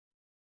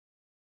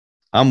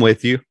 I'm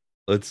with you.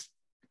 Let's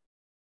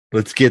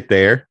get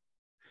there.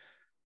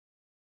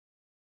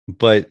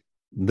 But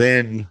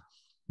then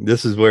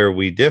this is where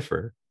we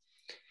differ.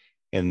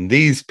 And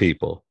these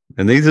people,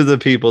 and these are the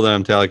people that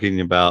I'm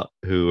talking about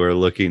who are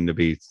looking to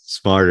be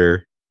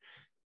smarter.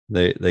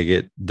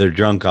 They're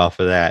drunk off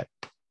of that.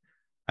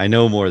 I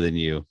know more than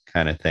you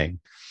kind of thing.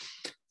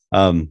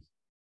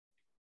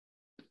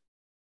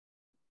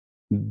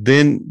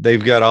 Then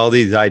they've got all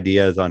these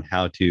ideas on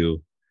how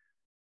to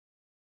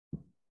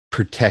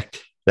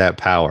protect that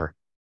power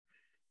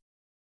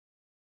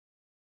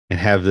and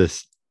have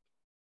this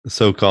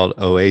so-called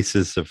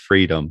oasis of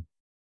freedom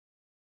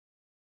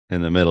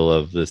in the middle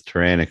of this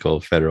tyrannical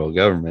federal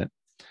government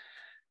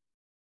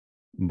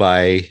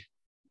by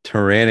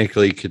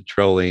tyrannically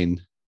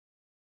controlling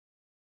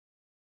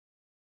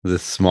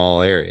this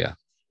small area.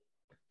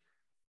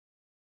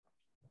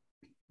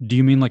 Do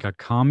you mean like a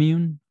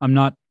commune? I'm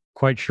not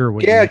quite sure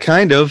what. Yeah,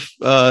 kind of.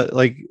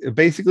 Like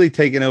basically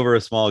taking over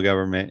a small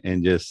government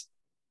and just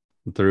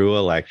through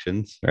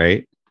elections,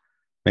 right?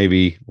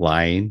 Maybe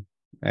lying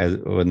as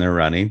when they're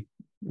running,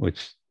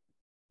 which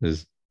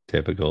is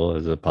typical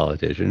as a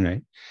politician,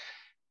 right?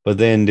 But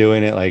then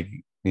doing it like,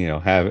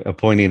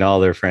 appointing all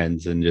their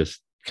friends and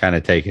just kind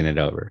of taking it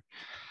over.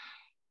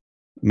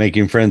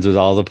 Making friends with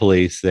all the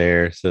police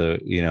there, so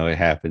it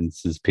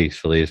happens as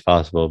peacefully as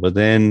possible. But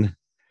then,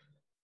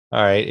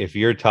 all right, if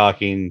you're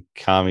talking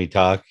commie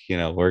talk,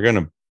 we're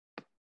gonna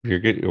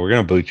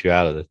boot you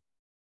out of the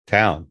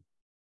town.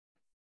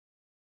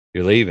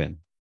 You're leaving.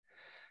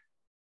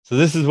 So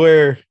this is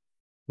where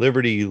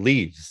liberty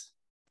leaves.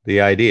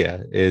 The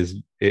idea is,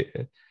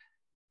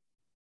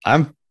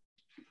 I'm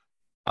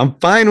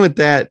fine with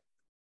that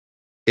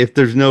if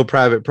there's no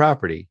private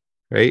property,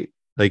 right?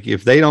 Like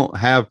if they don't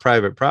have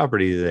private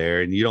property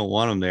there and you don't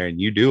want them there and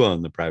you do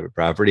own the private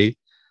property,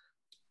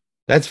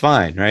 that's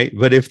fine, right?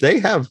 But if they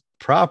have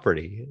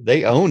property,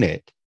 they own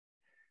it.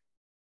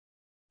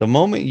 The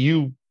moment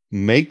you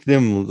make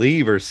them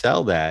leave or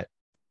sell that,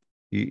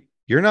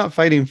 you're not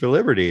fighting for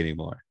liberty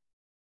anymore.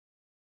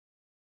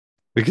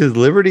 Because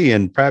liberty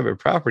and private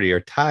property are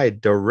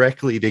tied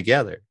directly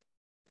together.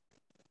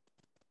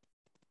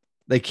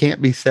 They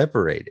can't be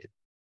separated.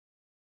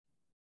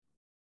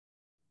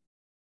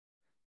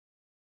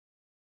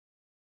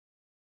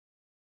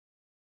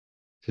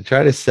 To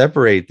try to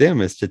separate them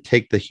is to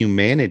take the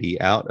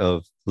humanity out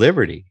of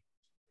liberty.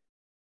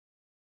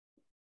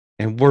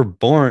 And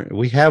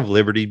we have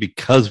liberty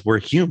because we're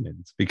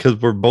humans, because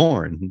we're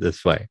born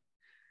this way.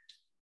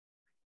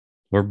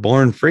 We're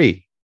born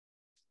free.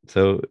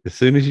 So as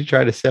soon as you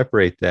try to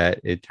separate that,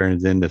 it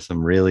turns into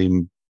some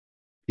really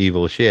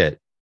evil shit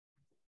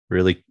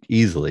really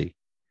easily.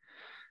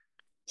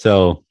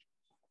 So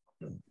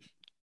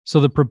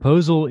the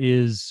proposal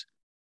is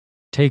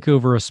take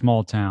over a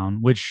small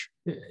town, which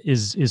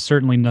is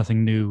certainly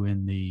nothing new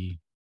in the,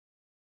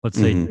 let's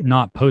say,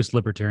 not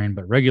post-libertarian,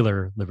 but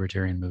regular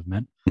libertarian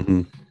movement.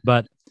 Mm-hmm.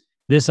 But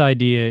this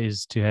idea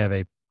is to have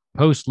a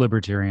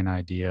post-libertarian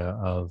idea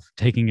of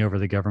taking over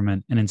the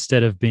government. And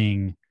instead of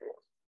being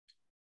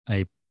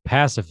a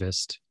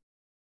pacifist,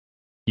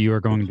 you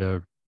are going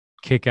to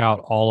kick out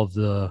all of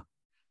the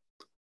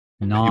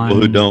people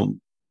who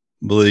don't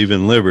believe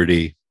in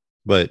liberty.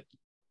 But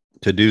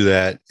to do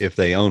that, if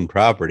they own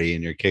property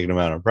and you're kicking them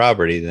out of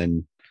property,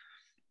 then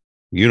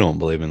you don't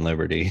believe in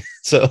liberty.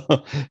 So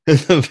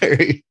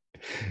it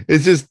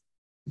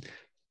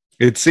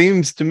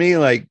seems to me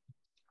like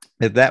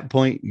at that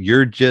point,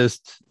 you're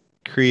just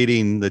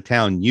creating the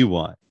town you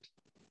want.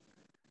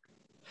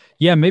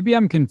 Yeah, maybe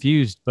I'm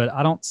confused, but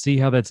I don't see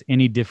how that's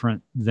any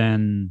different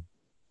than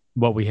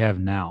what we have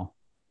now.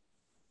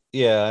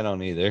 Yeah, I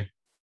don't either.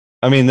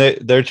 I mean,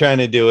 they're trying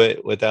to do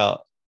it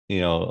without, a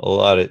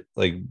lot of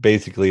like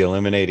basically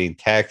eliminating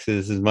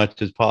taxes as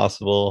much as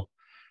possible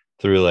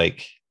through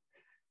like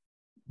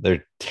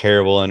their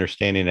terrible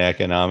understanding of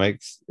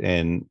economics,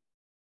 and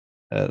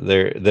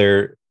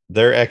their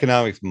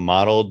economics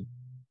model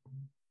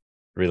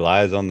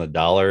relies on the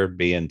dollar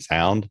being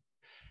sound.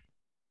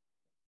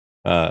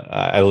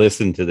 I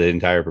listened to the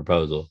entire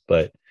proposal,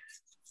 but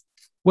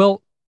it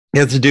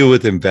has to do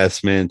with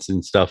investments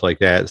and stuff like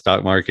that,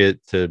 stock market,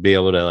 to be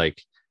able to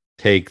like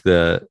take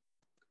the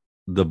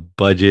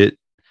budget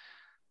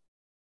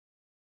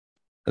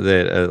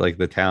that like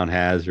the town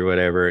has or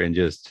whatever and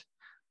just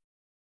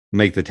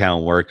make the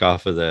town work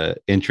off of the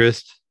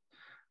interest.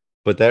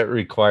 But that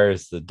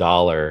requires the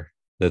dollar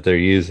that they're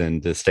using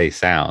to stay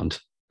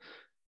sound,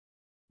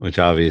 which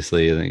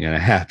obviously isn't going to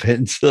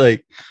happen. So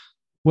like,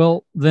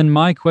 well, then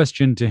my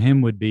question to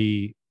him would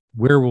be,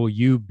 where will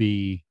you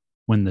be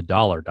when the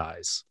dollar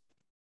dies?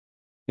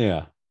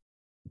 Yeah.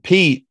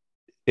 Pete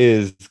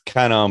is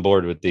kind of on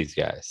board with these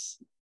guys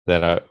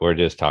that we're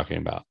just talking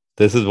about.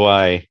 This is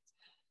why,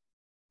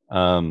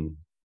 as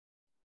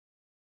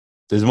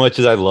much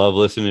as I love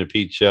listening to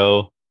Pete's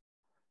show,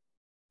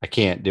 I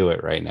can't do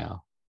it right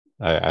now.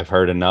 I've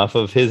heard enough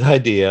of his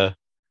idea.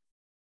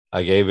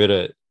 I gave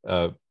it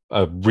a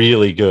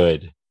really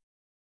good,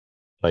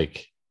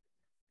 like,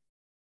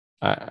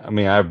 I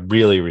mean, I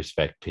really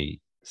respect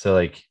Pete. So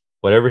like,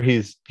 whatever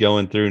he's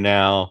going through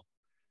now,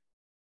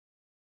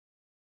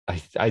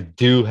 I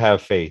do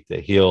have faith that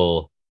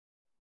he'll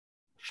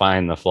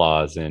find the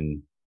flaws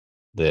in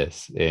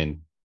this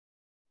and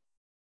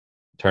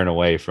turn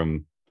away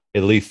from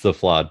at least the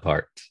flawed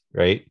parts,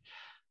 right?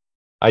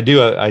 I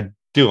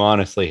do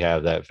honestly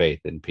have that faith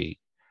in Pete,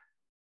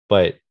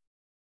 but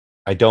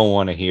I don't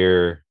want to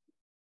hear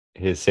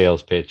his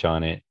sales pitch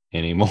on it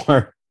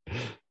anymore.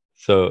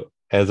 So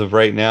as of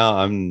right now,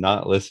 I'm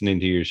not listening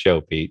to your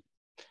show, Pete.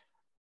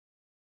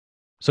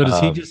 So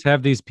does he Um, just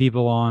have these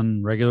people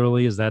on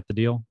regularly? Is that the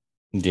deal?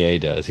 Yeah, he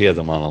does. He has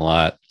them on a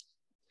lot.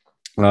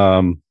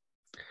 Um,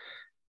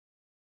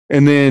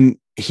 and then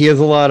he has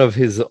a lot of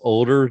his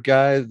older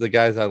guys, the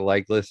guys I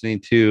like listening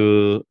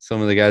to,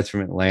 some of the guys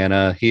from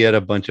Atlanta. He had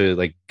a bunch of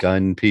like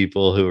gun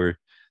people who were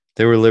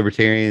they were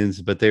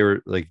libertarians, but they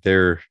were like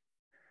their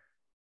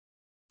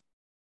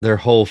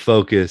whole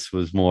focus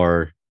was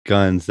more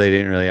guns. They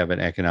didn't really have an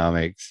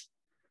economics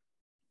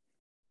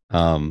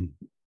um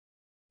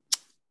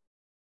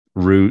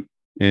root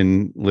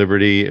in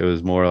liberty. It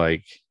was more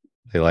like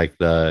they like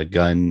the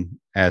gun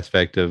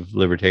aspect of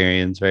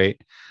libertarians, right?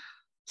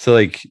 So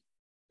like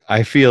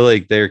I feel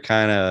like they're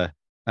kind of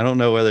I don't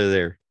know whether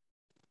they're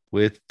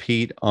with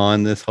Pete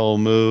on this whole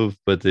move,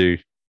 but they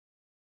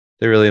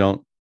really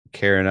don't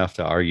care enough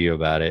to argue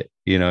about it.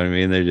 You know what I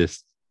mean?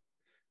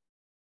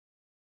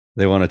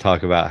 They want to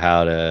talk about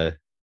how to,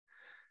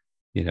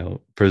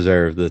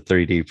 preserve the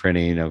 3D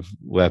printing of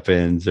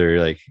weapons or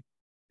like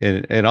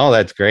and all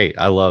that's great.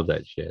 I love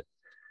that shit.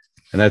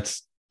 And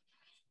that's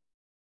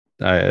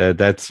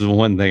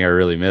one thing I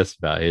really miss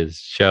about his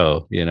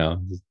show,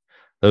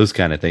 those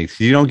kind of things.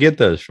 You don't get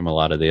those from a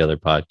lot of the other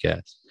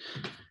podcasts.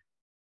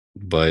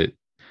 But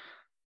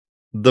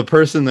the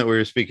person that we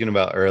were speaking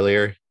about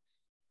earlier,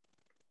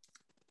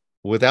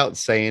 without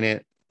saying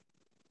it,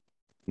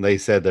 they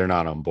said they're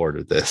not on board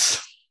with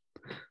this.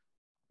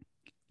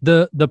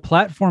 The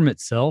platform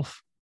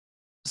itself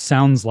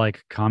sounds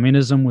like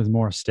communism with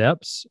more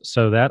steps,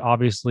 so that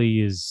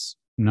obviously is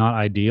not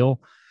ideal.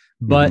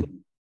 But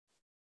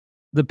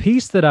the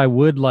piece that I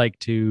would like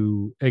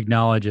to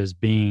acknowledge as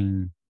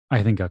being,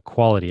 I think, a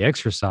quality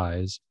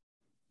exercise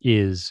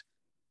is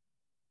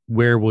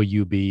where will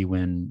you be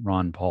when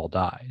Ron Paul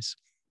dies?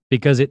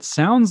 Because it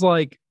sounds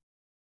like,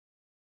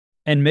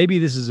 and maybe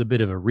this is a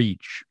bit of a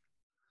reach,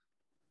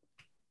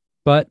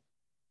 but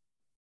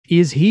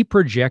is he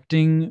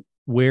projecting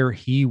where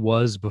he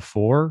was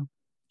before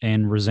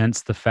and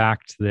resents the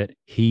fact that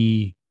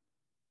he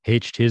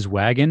hitched his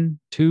wagon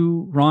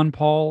to Ron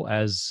Paul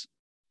as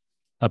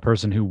a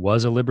person who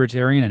was a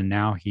libertarian, and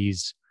now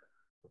he's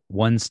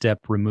one step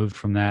removed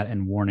from that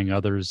and warning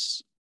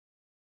others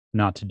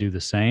not to do the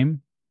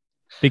same?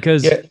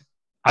 Because yeah,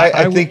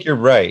 I think you're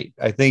right.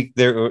 I think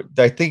there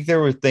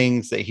were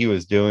things that he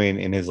was doing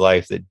in his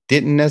life that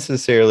didn't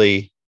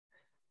necessarily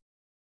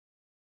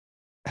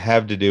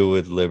have to do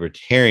with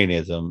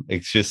libertarianism.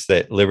 It's just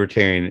that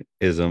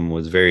libertarianism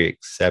was very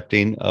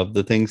accepting of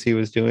the things he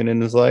was doing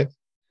in his life.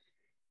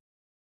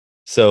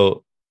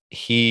 So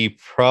he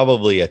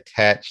probably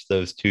attached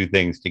those two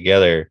things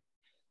together,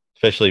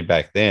 especially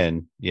back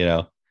then,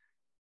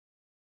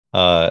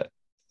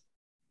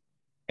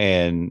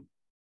 and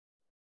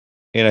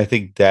I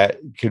think that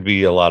could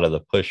be a lot of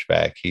the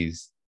pushback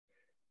he's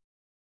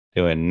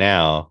doing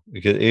now.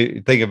 Because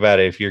think about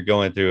it, if you're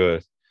going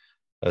through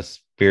a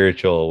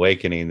spiritual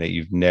awakening that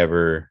you've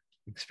never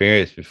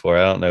experienced before.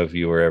 I don't know if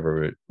you were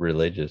ever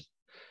religious,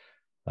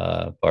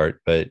 Bart,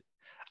 but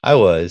I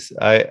was.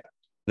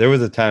 There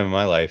was a time in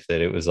my life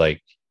that it was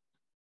like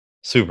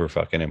super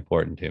fucking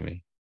important to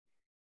me.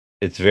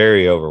 It's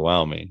very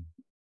overwhelming.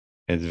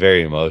 It's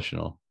very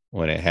emotional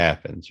when it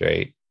happens,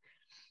 right?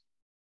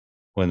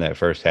 When that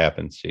first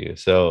happens to you.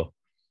 So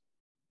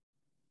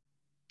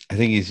I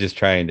think he's just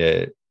trying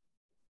to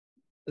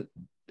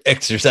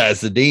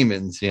exercise the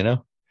demons,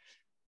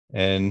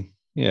 and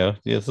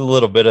it's a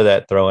little bit of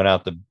that throwing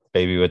out the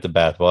baby with the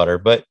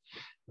bathwater. But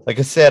like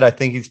I said, I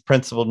think he's a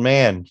principled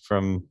man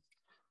from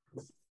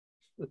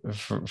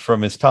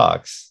his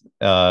talks.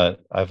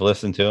 I've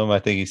listened to him. I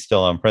think he's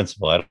still on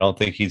principle. I don't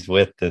think he's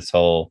with this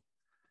whole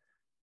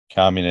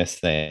communist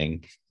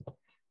thing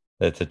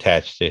that's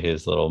attached to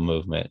his little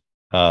movement.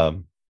 But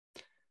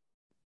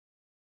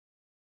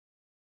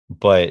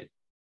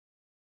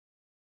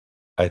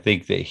I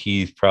think that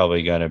he's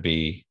probably going to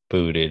be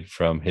booted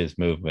from his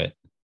movement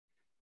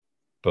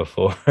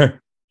before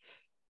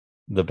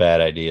the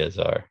bad ideas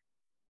are.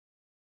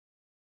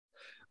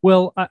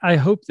 Well, I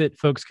hope that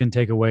folks can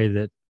take away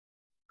that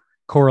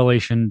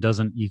correlation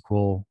doesn't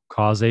equal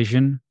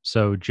causation.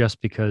 So just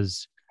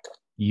because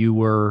you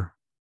were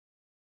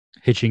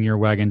hitching your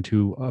wagon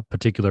to a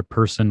particular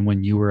person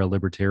when you were a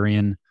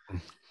libertarian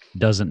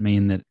doesn't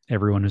mean that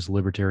everyone who's a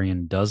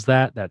libertarian does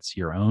that. That's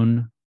your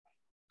own,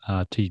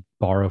 to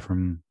borrow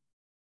from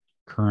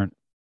current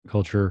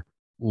culture,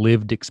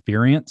 lived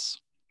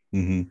experience.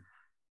 Mm-hmm.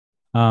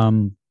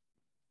 In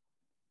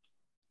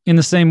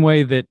the same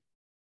way that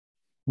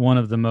one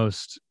of the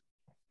most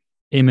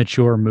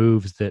immature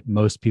moves that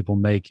most people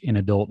make in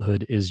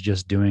adulthood is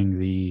just doing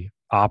the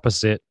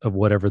opposite of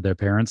whatever their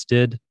parents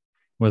did,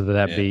 whether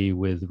that Yeah. be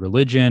with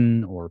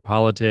religion or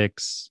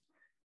politics.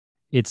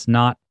 It's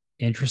not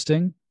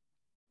interesting.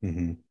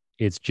 Mhm.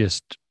 It's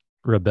just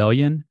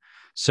rebellion.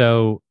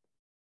 So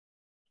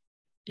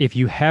if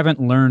you haven't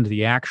learned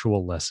the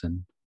actual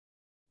lesson,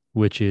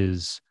 which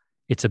is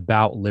it's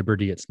about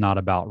liberty, it's not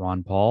about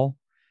Ron Paul,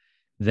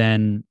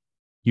 then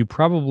you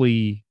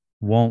probably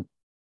won't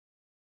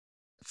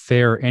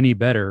fare any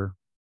better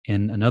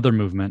in another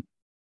movement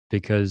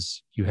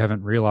because you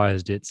haven't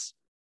realized it's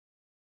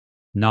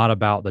not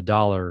about the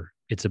dollar,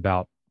 it's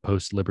about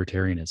post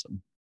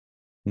libertarianism.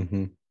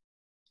 Mhm.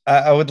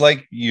 I would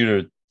like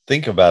you to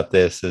think about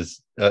this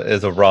as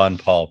a Ron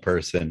Paul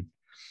person.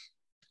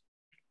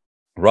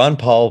 Ron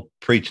Paul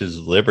preaches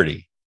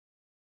liberty,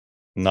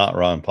 not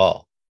Ron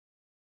Paul.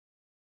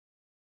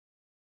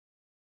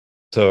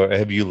 So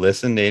have you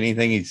listened to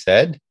anything he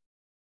said?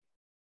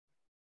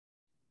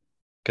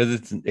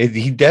 Because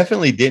he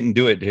definitely didn't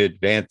do it to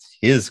advance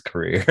his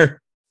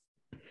career.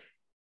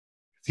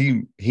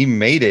 he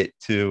made it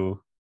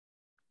to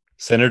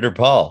Senator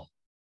Paul.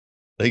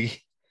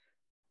 Like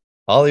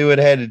all he would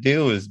have had to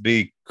do was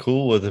be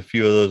cool with a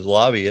few of those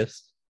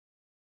lobbyists,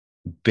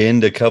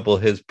 bend a couple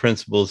of his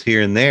principles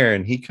here and there,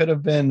 and he could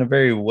have been a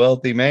very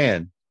wealthy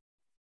man,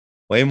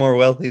 way more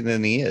wealthy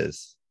than he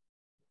is.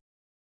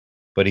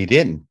 But he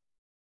didn't.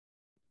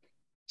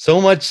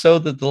 So much so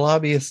that the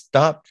lobbyists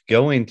stopped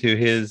going to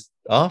his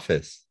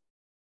office.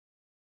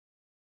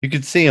 You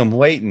could see him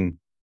waiting.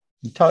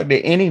 You talk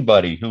to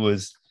anybody who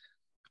was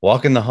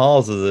walking the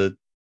halls of the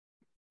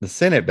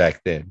Senate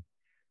back then.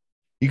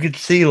 You could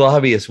see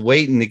lobbyists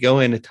waiting to go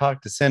in to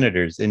talk to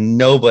senators, and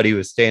nobody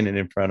was standing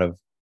in front of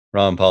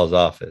Ron Paul's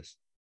office.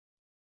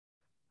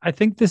 I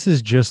think this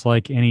is just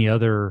like any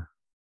other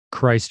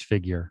Christ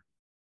figure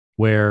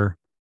where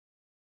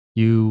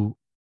you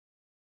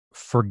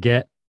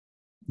forget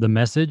the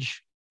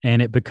message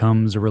and it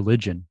becomes a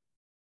religion.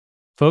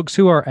 Folks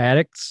who are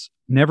addicts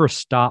never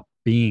stop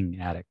being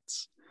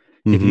addicts.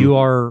 If you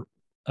are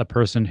a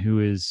person who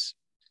is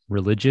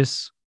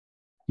religious,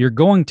 you're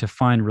going to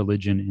find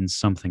religion in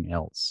something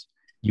else.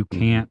 You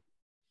can't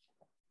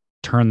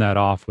turn that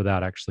off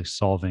without actually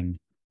solving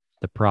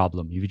the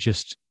problem. You've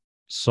just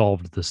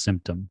solved the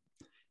symptom.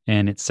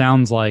 And it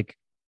sounds like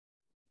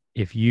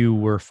if you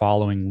were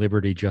following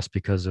liberty just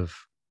because of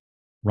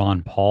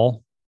Ron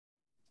Paul,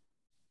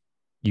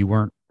 you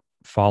weren't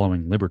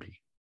following liberty.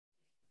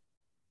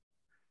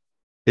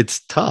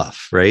 It's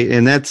tough, right?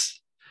 And that's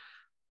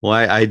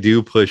why I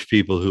do push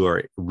people who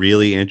are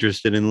really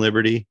interested in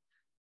liberty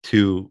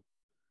to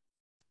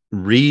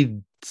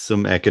read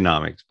some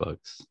economics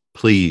books,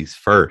 please,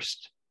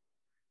 first,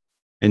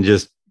 and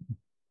just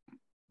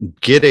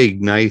get a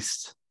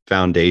nice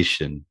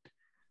foundation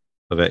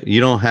of it. You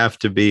don't have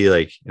to be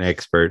like an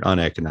expert on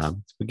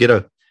economics, but get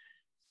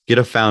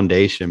a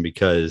foundation,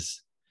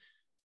 because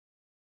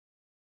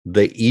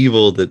the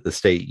evil that the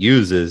state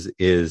uses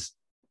is,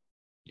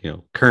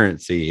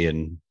 currency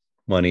and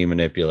money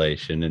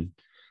manipulation and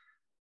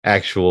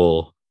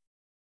actual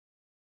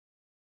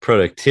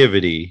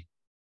productivity.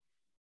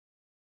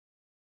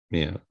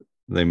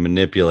 They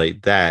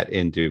manipulate that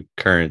into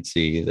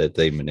currency that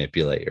they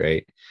manipulate,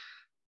 right?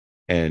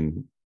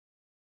 And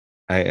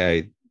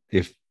I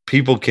if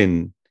people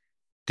can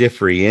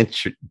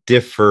differentiate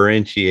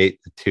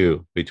the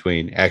two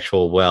between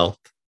actual wealth,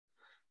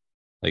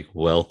 like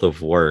wealth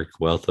of work,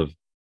 wealth of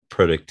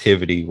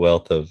productivity,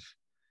 wealth of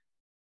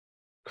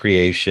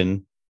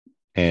creation,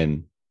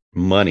 and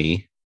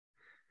money,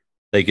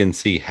 they can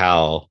see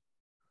how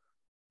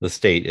the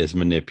state is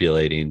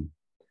manipulating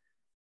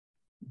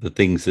the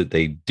things that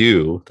they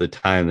do, the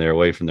time they're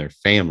away from their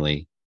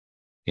family,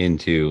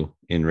 into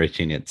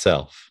enriching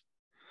itself.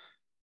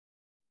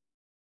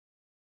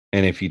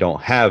 And if you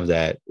don't have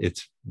that,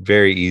 it's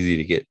very easy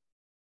to get,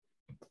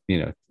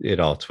 it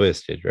all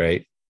twisted,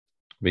 right?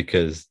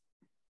 Because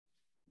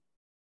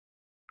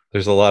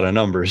there's a lot of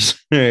numbers,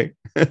 right?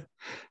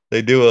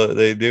 They do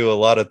a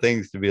lot of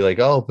things to be like,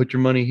 oh, put your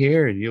money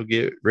here and you'll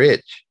get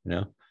rich,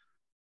 And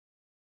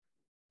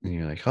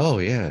you're like, oh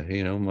yeah,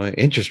 my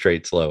interest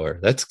rate's lower.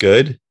 That's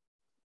good.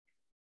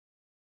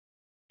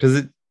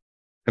 Because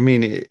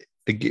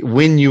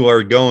when you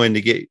are going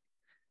to get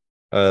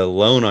a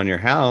loan on your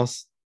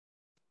house,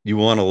 you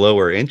want a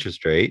lower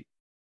interest rate.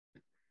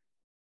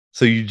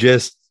 So you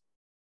just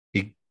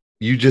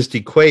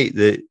equate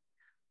that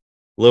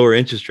lower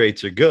interest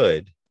rates are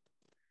good,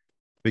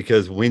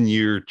 because when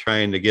you're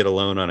trying to get a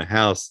loan on a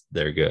house,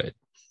 they're good.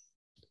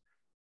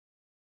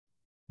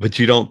 But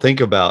you don't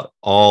think about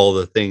all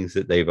the things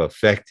that they've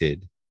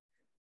affected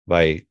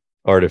by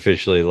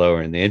artificially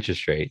lowering the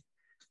interest rate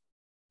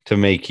to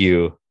make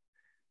you're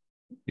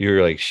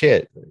like,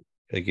 shit.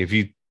 Like if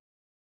you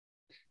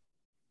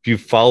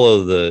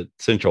follow the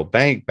central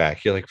bank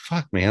back, you're like,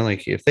 fuck, man.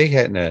 Like if they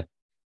hadn't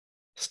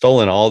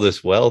stolen all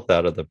this wealth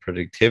out of the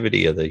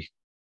productivity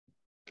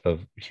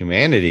of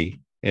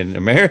humanity in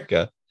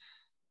America,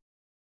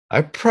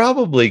 I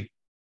probably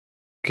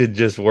could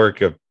just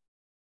work a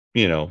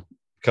a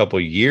couple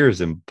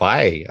years and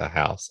buy a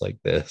house like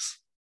this.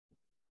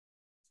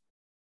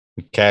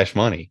 Cash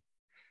money.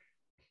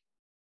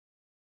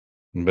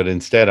 But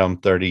instead, I'm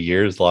 30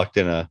 years locked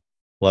in a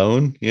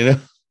loan,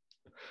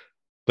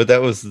 But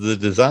that was the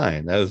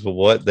design. That was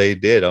what they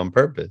did on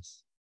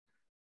purpose.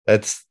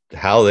 That's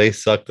how they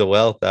suck the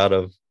wealth out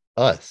of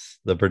us,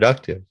 the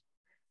productive.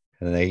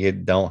 And they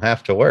don't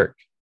have to work.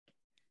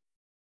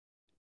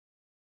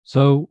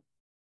 So,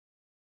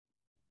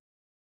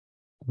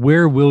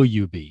 where will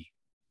you be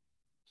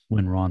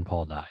when Ron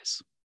Paul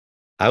dies?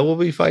 I will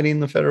be fighting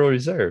the Federal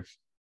Reserve.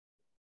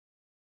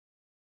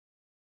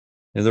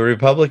 And the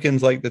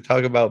Republicans like to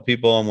talk about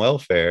people on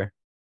welfare.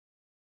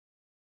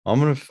 I'm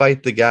going to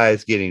fight the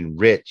guys getting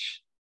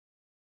rich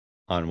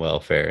on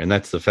welfare, and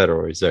that's the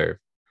Federal Reserve.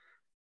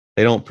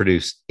 They don't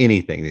produce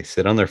anything. They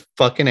sit on their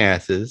fucking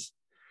asses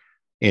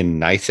in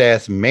nice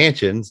ass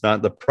mansions,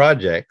 not the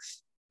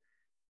projects,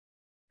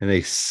 and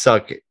they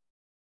suck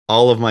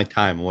all of my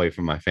time away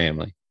from my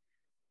family.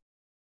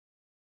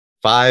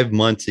 5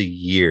 months a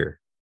year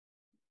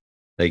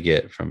they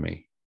get from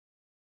me.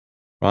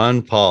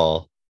 Ron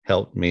Paul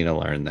helped me to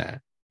learn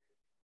that,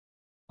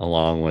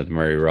 along with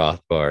Murray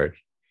Rothbard,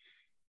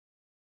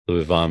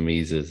 Louis Von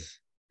Mises,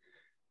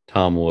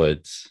 Tom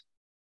Woods,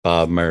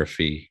 Bob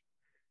Murphy,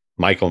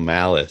 Michael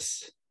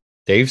Malice,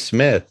 Dave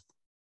Smith,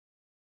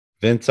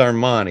 Vince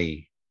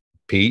Armani,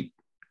 Pete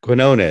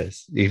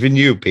Quinones, even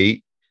you,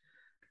 Pete,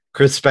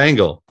 Chris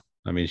Spangle.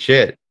 I mean,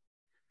 shit.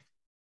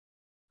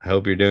 I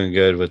hope you're doing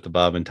good with the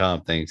Bob and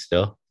Tom thing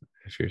still,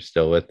 if you're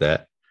still with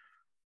that.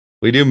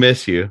 We do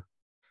miss you.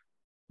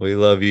 We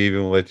love you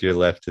even with your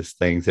leftist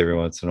things every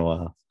once in a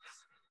while.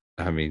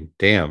 I mean,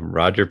 damn,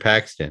 Roger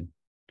Paxton.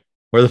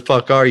 Where the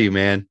fuck are you,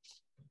 man?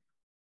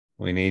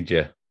 We need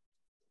you.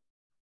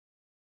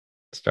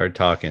 Start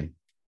talking.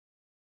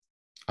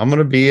 I'm going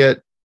to be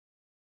at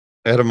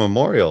a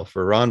memorial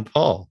for Ron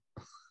Paul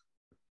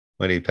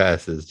when he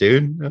passes,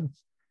 dude.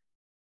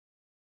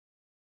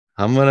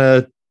 I'm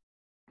going to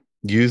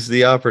use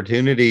the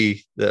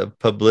opportunity, the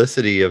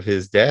publicity of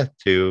his death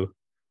to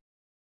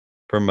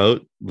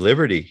promote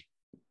liberty.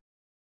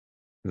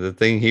 The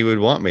thing he would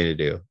want me to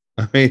do.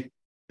 I mean,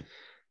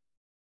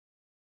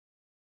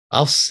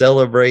 I'll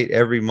celebrate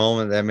every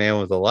moment that man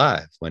was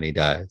alive when he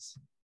dies.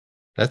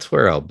 That's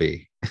where I'll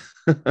be.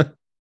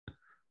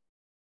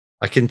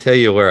 I can tell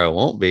you where I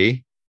won't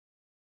be.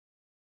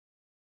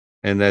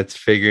 And that's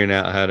figuring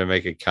out how to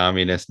make a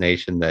communist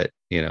nation that,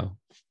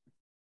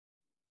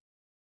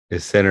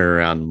 is centered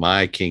around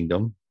my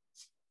kingdom.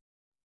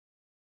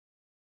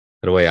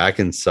 The way I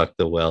can suck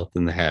the wealth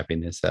and the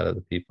happiness out of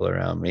the people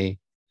around me.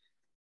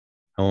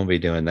 I won't be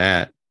doing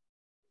that.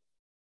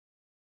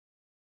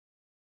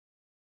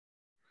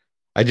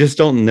 I just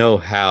don't know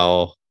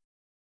how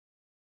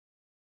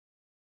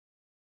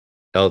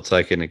else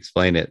I can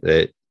explain it,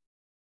 that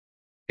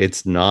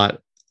it's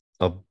not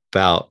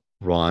about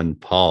Ron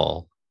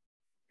Paul.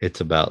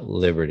 It's about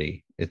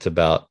liberty. It's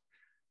about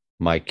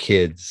my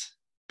kids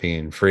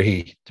being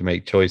free to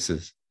make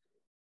choices.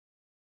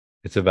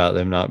 It's about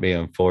them not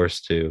being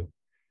forced to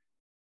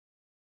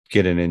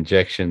get an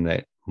injection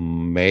that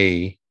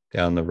may,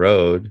 down the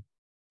road,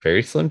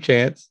 very slim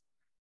chance,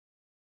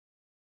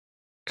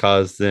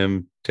 cause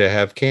them to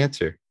have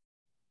cancer.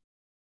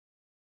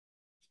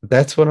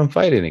 That's what I'm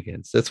fighting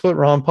against. That's what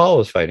Ron Paul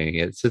was fighting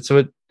against. It's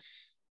what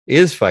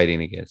is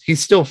fighting against.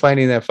 He's still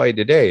fighting that fight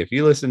today. If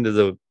you listen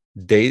to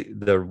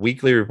the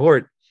weekly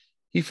report,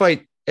 he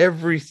fight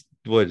every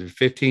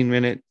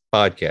 15-minute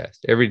podcast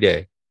every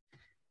day.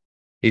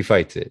 He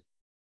fights it.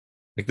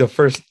 Like the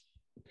first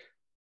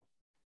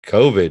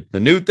COVID, the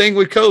new thing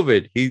with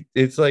COVID,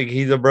 it's like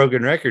he's a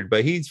broken record,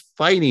 but he's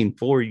fighting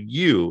for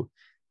you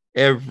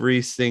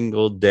every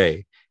single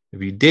day.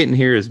 If you didn't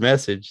hear his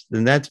message,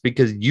 then that's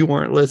because you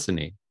weren't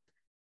listening.